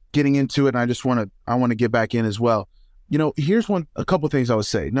 Getting into it, and I want to get back in as well. Here's a couple of things I would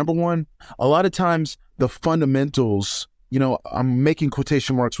say. Number one, a lot of times the fundamentals, I'm making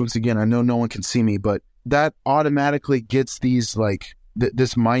quotation marks once again. I know no one can see me, but that automatically gets these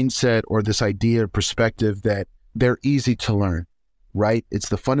this mindset or this idea or perspective that they're easy to learn, right? It's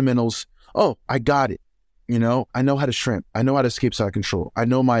the fundamentals. Oh, I got it. I know how to shrimp. I know how to escape side control. I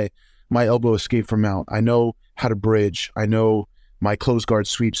know my elbow escape from mount. I know how to bridge. I know my closed guard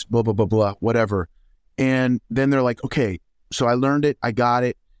sweeps, blah, blah, blah, blah, whatever. And then they're like, okay, so I learned it. I got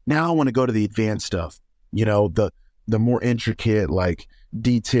it. Now I want to go to the advanced stuff, the more intricate,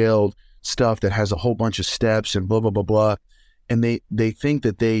 detailed stuff that has a whole bunch of steps and blah, blah, blah, blah. And they think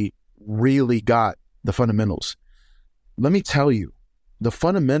that they really got the fundamentals. Let me tell you, the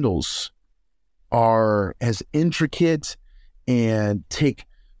fundamentals are as intricate and take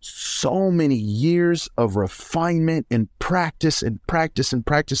so many years of refinement and practice and practice and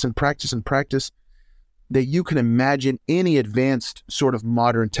practice and practice and practice that you can imagine any advanced sort of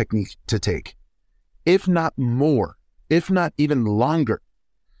modern technique to take, if not more, if not even longer.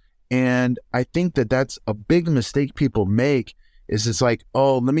 And I think that that's a big mistake people make, is it's like,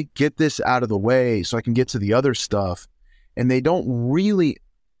 oh, let me get this out of the way so I can get to the other stuff. And they don't really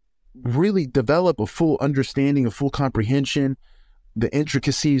develop a full understanding, a full comprehension, the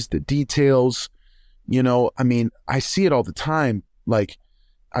intricacies, the details. I see it all the time.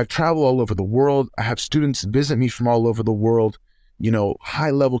 I've traveled all over the world. I have students visit me from all over the world,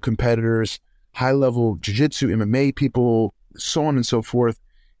 high level competitors, high level jiu-jitsu, MMA people, so on and so forth.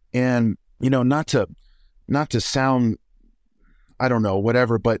 And, not to sound, I don't know,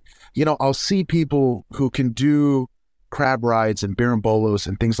 whatever, but, I'll see people who can do crab rides and berimbolos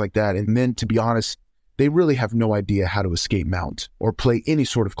and things like that. And then, to be honest, they really have no idea how to escape mount or play any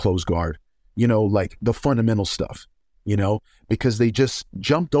sort of closed guard, the fundamental stuff, because they just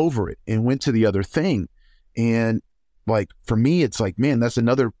jumped over it and went to the other thing. And for me, it's man, that's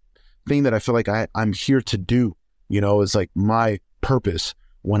another thing that I feel like I'm here to do, is my purpose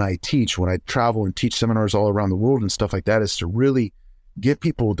when I teach, when I travel and teach seminars all around the world and stuff like that, is to really get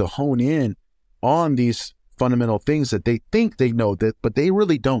people to hone in on these fundamental things that they think they know, but they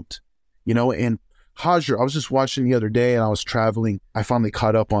really don't, and Hajer, I was just watching the other day and I was traveling. I finally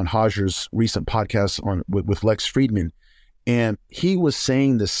caught up on Hajer's recent podcast with Lex Friedman, and he was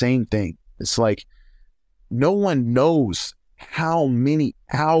saying the same thing. It's no one knows how many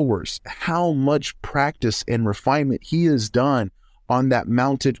hours, how much practice and refinement he has done on that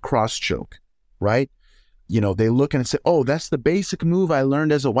mounted cross choke, right? They look and say, oh, that's the basic move I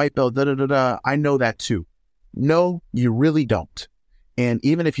learned as a white belt, I know that too. No, you really don't. And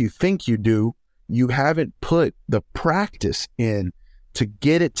even if you think you do, you haven't put the practice in to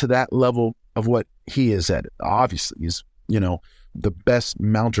get it to that level of what he is at. Obviously, he's, the best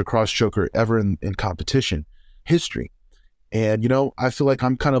mounted cross choker ever in competition history. And, I feel like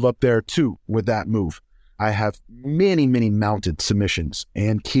I'm kind of up there too with that move. I have many, many mounted submissions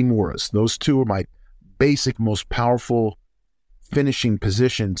and kimuras. Those two are my basic, most powerful finishing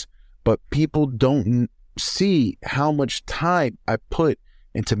positions, but people don't see how much time I put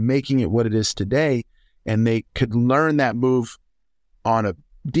into making it what it is today. And they could learn that move on a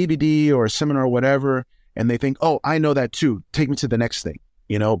DVD or a seminar or whatever, and they think, oh, I know that too. Take me to the next thing,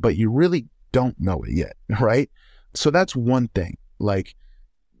 but you really don't know it yet, right? So that's one thing, like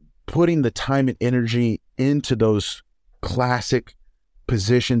putting the time and energy into those classic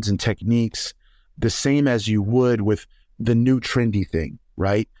positions and techniques, the same as you would with the new trendy thing,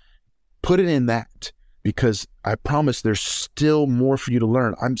 right? Put it in that, because I promise there's still more for you to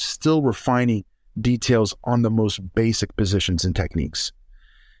learn. I'm still refining details on the most basic positions and techniques.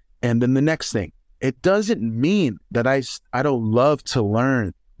 And then the next thing, it doesn't mean that I don't love to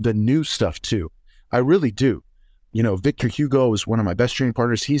learn the new stuff too. I really do. Victor Hugo is one of my best training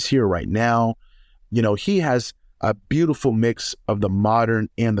partners. He's here right now. He has a beautiful mix of the modern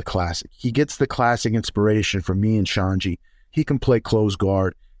and the classic. He gets the classic inspiration from me and Shanji. He can play close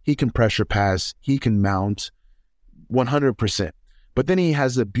guard. He can pressure pass. He can mount 100%. But then he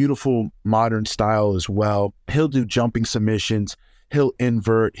has a beautiful modern style as well. He'll do jumping submissions. He'll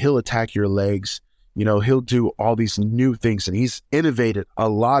invert. He'll attack your legs. He'll do all these new things. And he's innovated a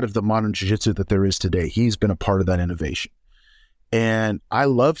lot of the modern jiu-jitsu that there is today. He's been a part of that innovation. And I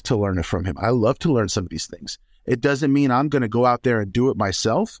love to learn it from him. I love to learn some of these things. It doesn't mean I'm going to go out there and do it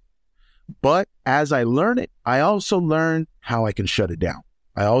myself. But as I learn it, I also learn how I can shut it down.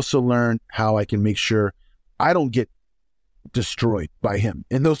 I also learn how I can make sure I don't get destroyed by him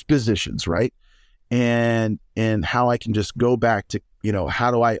in those positions, right? And how I can just go back to,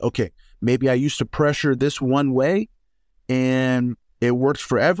 maybe I used to pressure this one way and it worked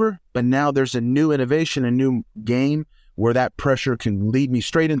forever, but now there's a new innovation, a new game where that pressure can lead me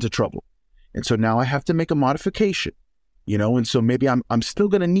straight into trouble. And so now I have to make a modification, and so maybe I'm still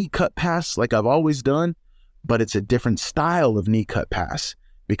going to knee cut pass like I've always done, but it's a different style of knee cut pass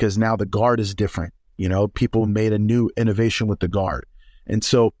because now the guard is different. People made a new innovation with the guard. And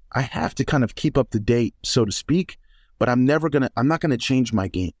so I have to kind of keep up to date, so to speak, but I'm not going to change my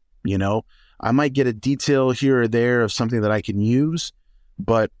game. I might get a detail here or there of something that I can use,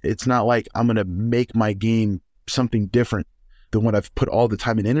 but it's not like I'm going to make my game something different than what I've put all the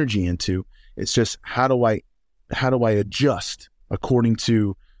time and energy into. It's just, how do I adjust according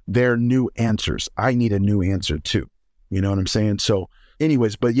to their new answers? I need a new answer too. You know what I'm saying? So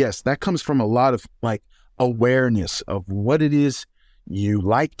anyways, but yes, that comes from a lot of like awareness of what it is you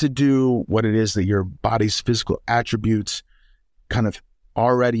like to do, what it is that your body's physical attributes kind of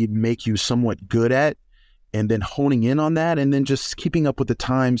already make you somewhat good at, and then honing in on that, and then just keeping up with the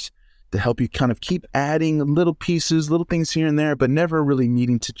times to help you kind of keep adding little pieces, little things here and there, but never really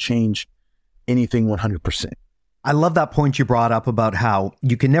needing to change anything 100%. I love that point you brought up about how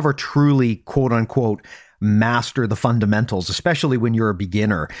you can never truly, quote unquote, master the fundamentals, especially when you're a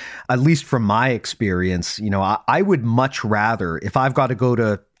beginner. At least from my experience, I would much rather, if I've got to go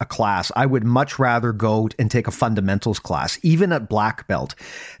to a class, I would much rather go and take a fundamentals class, even at black belt,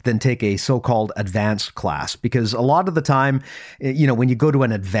 than take a so-called advanced class. Because a lot of the time, when you go to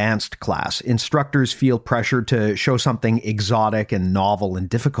an advanced class, instructors feel pressured to show something exotic and novel and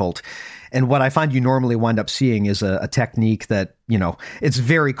difficult. And what I find you normally wind up seeing is a technique that, it's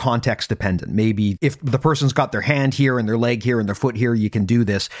very context dependent. Maybe if the person's got their hand here and their leg here and their foot here, you can do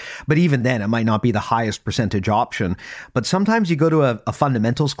this. But even then, it might not be the highest percentage option. But sometimes you go to a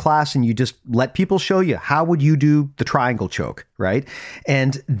fundamentals class and you just let people show you, how would you do the triangle choke, right?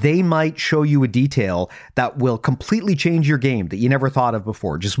 And they might show you a detail that will completely change your game that you never thought of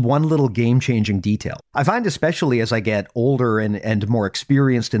before. Just one little game-changing detail. I find especially as I get older and more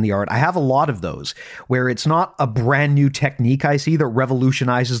experienced in the art, I have a lot of those where it's not a brand new technique I see that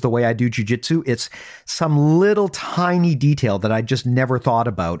revolutionizes the way I do jiu-jitsu. It's some little tiny detail that I just never thought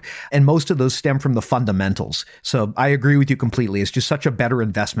about. And most of those stem from the fundamentals. So I agree with you completely. It's just such a better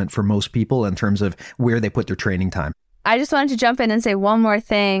investment for most people in terms of where they put their training time. I just wanted to jump in and say one more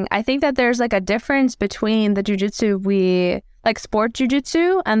thing. I think that there's like a difference between the jiu-jitsu sport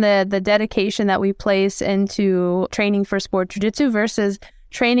jiu-jitsu and the dedication that we place into training for sport jiu-jitsu versus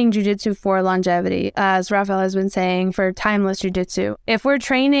training jiu-jitsu for longevity, as Rafael has been saying, for timeless jiu-jitsu. If we're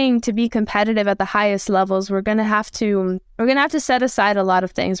training to be competitive at the highest levels, we're going to have to set aside a lot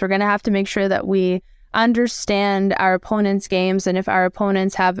of things. We're going to have to make sure that we understand our opponents' games. And if our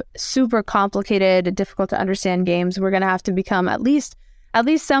opponents have super complicated, difficult to understand games, we're going to have to become at least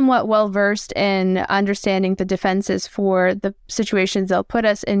somewhat well-versed in understanding the defenses for the situations they'll put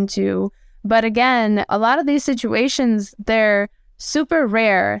us into. But again, a lot of these situations, they're super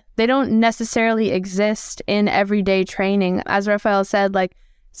rare. They don't necessarily exist in everyday training. As Rafael said,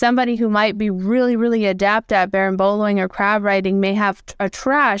 somebody who might be really, really adept at berimboloing or crab riding may have a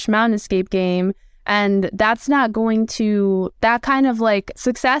trash mountain escape game. And that's not going to, that kind of like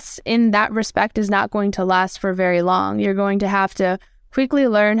success in that respect is not going to last for very long. You're going to have to quickly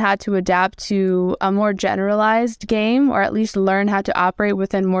learn how to adapt to a more generalized game, or at least learn how to operate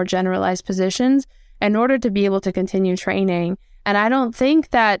within more generalized positions in order to be able to continue training. And I don't think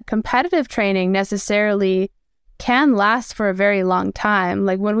that competitive training necessarily can last for a very long time.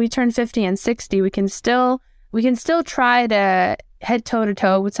 Like when we turn 50 and 60, we can still try to head toe to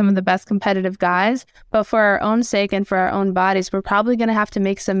toe with some of the best competitive guys, but for our own sake and for our own bodies, we're probably going to have to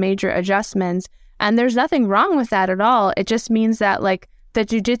make some major adjustments. And there's nothing wrong with that at all. It just means that like the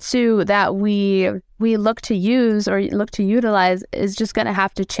jiu-jitsu that we look to use or look to utilize is just going to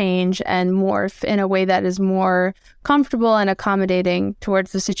have to change and morph in a way that is more comfortable and accommodating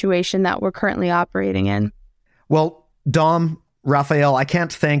towards the situation that we're currently operating in. Well, Dom, Rafael, I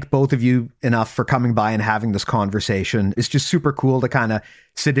can't thank both of you enough for coming by and having this conversation. It's just super cool to kind of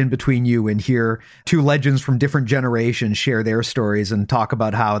sit in between you and hear two legends from different generations share their stories and talk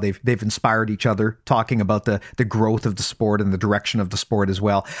about how they've inspired each other, talking about the growth of the sport and the direction of the sport as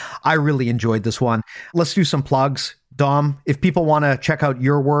well. I really enjoyed this one. Let's do some plugs. Dom, if people want to check out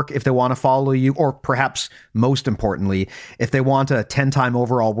your work, if they want to follow you, or perhaps most importantly, if they want a 10-time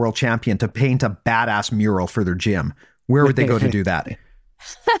overall world champion to paint a badass mural for their gym, where would they go to do that?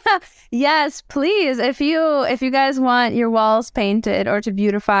 Yes, please. If you guys want your walls painted or to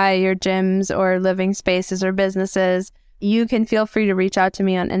beautify your gyms or living spaces or businesses, you can feel free to reach out to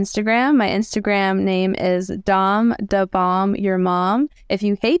me on Instagram. My Instagram name is Dom da Bomb Your Mom. If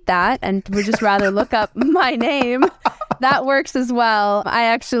you hate that and would just rather look up my name, that works as well. I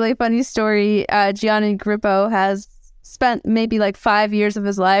actually, funny story, Gianni Grippo has spent maybe like 5 years of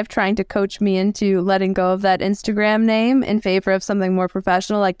his life trying to coach me into letting go of that Instagram name in favor of something more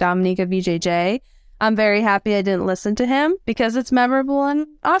professional like Dominyka VJJ. I'm very happy I didn't listen to him because it's memorable and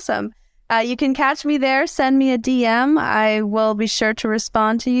awesome. You can catch me there. Send me a DM. I will be sure to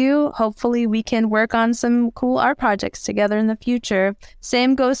respond to you. Hopefully we can work on some cool art projects together in the future.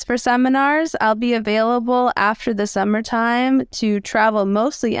 Same goes for seminars. I'll be available after the summertime to travel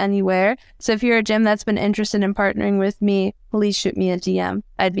mostly anywhere. So if you're a gym that's been interested in partnering with me, please shoot me a DM.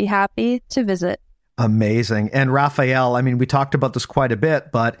 I'd be happy to visit. Amazing. And Rafael, I mean, we talked about this quite a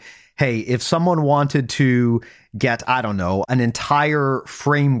bit, but hey, if someone wanted to get, I don't know, an entire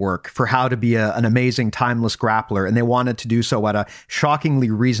framework for how to be an amazing timeless grappler, and they wanted to do so at a shockingly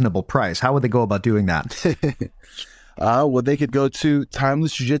reasonable price, how would they go about doing that? Well, they could go to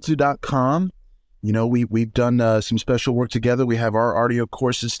timelessjujitsu.com. You know, we've done some special work together. We have our audio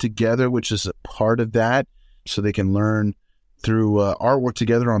courses together, which is a part of that, so they can learn through our work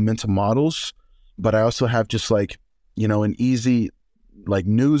together on mental models. But I also have just like, you know, an easy like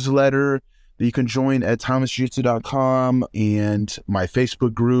newsletter that you can join at timelessjujitsu.com, and my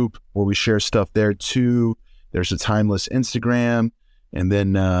Facebook group where we share stuff there too. There's a Timeless Instagram, and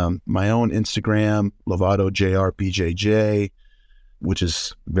then my own Instagram, Lovato JRBJJ, which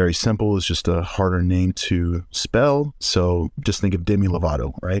is very simple. It's just a harder name to spell. So just think of Demi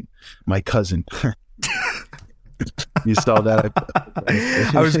Lovato, right? My cousin. You saw that?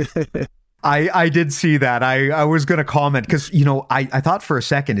 I did see that. I was going to comment because, you know, I thought for a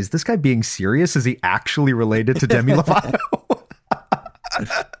second, is this guy being serious? Is he actually related to Demi Lovato?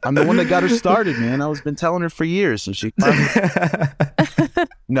 I'm the one that got her started, man. I've been telling her for years. And she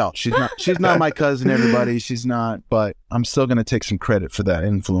No, she's not. She's not my cousin, everybody. She's not. But I'm still going to take some credit for that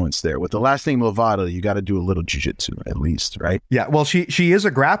influence there. With the last name Lovato, you got to do a little jiu-jitsu at least, right? Yeah. Well, she is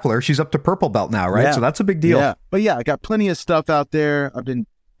a grappler. She's up to purple belt now, right? Yeah. So that's a big deal. Yeah. But yeah, I got plenty of stuff out there. I've been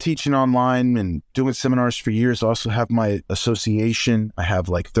teaching online and doing seminars for years. I also have my association. I have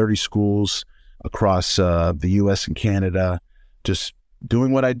like 30 schools across the U.S. and Canada, just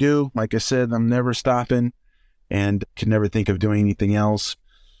doing what I do. Like I said, I'm never stopping and can never think of doing anything else.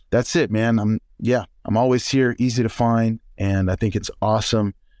 That's it, man. I'm always here, easy to find. And I think it's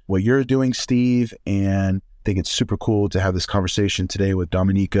awesome what you're doing, Steve. And I think it's super cool to have this conversation today with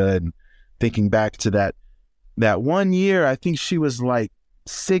Dominyka, and thinking back to that 1 year, I think she was like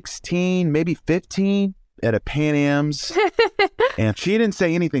 16, maybe 15 at a Pan Am's. And she didn't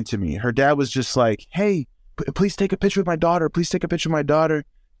say anything to me. Her dad was just like, hey, please take a picture with my daughter. Please take a picture of my daughter.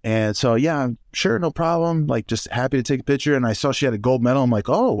 And so, yeah, sure, no problem. Like, just happy to take a picture. And I saw she had a gold medal. I'm like,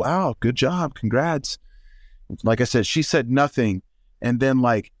 oh, wow, good job. Congrats. Like I said, she said nothing. And then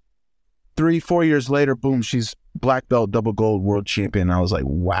like 3-4 years later, boom, she's black belt, double gold world champion. I was like,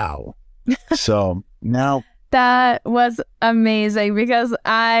 wow. So now... That was amazing because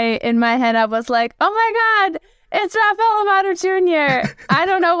in my head, I was like, oh my God, It's Rafael Lovato Jr. I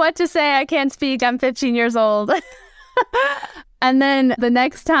don't know what to say. I can't speak. I'm 15 years old. And then the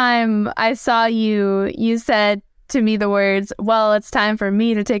next time I saw you, you said to me the words, well, it's time for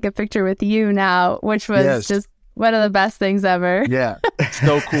me to take a picture with you now, which was just one of the best things ever. Yeah,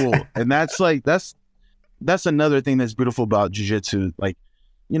 so cool. And that's like, that's another thing that's beautiful about jiu-jitsu. Like,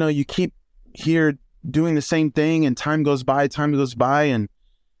 you know, you keep here doing the same thing and time goes by and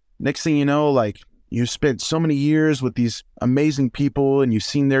next thing you know, like you spent so many years with these amazing people and you've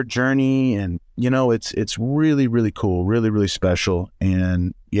seen their journey, and you know, it's really, really cool, really, really special.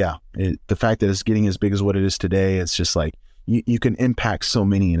 And yeah, the fact that it's getting as big as what it is today, it's just like you can impact so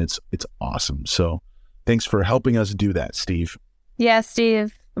many, and it's awesome. So thanks for helping us do that, Steve. Yeah,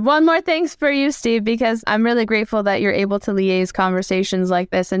 Steve. One more thanks for you, Steve, because I'm really grateful that you're able to liaise conversations like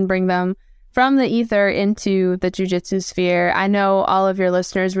this and bring them from the ether into the jiu-jitsu sphere. I know all of your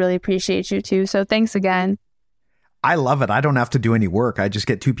listeners really appreciate you too. So thanks again. I love it. I don't have to do any work. I just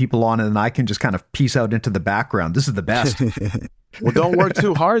get two people on and I can just kind of piece out into the background. This is the best. Well, don't work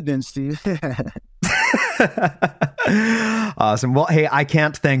too hard then, Steve. Awesome. Well, hey, I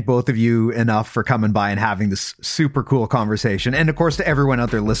can't thank both of you enough for coming by and having this super cool conversation. And of course, to everyone out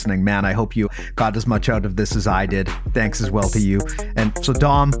there listening, man, I hope you got as much out of this as I did. Thanks as well to you. And so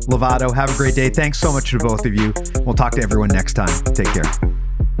Dom, Lovato, have a great day. Thanks so much to both of you. We'll talk to everyone next time. Take care.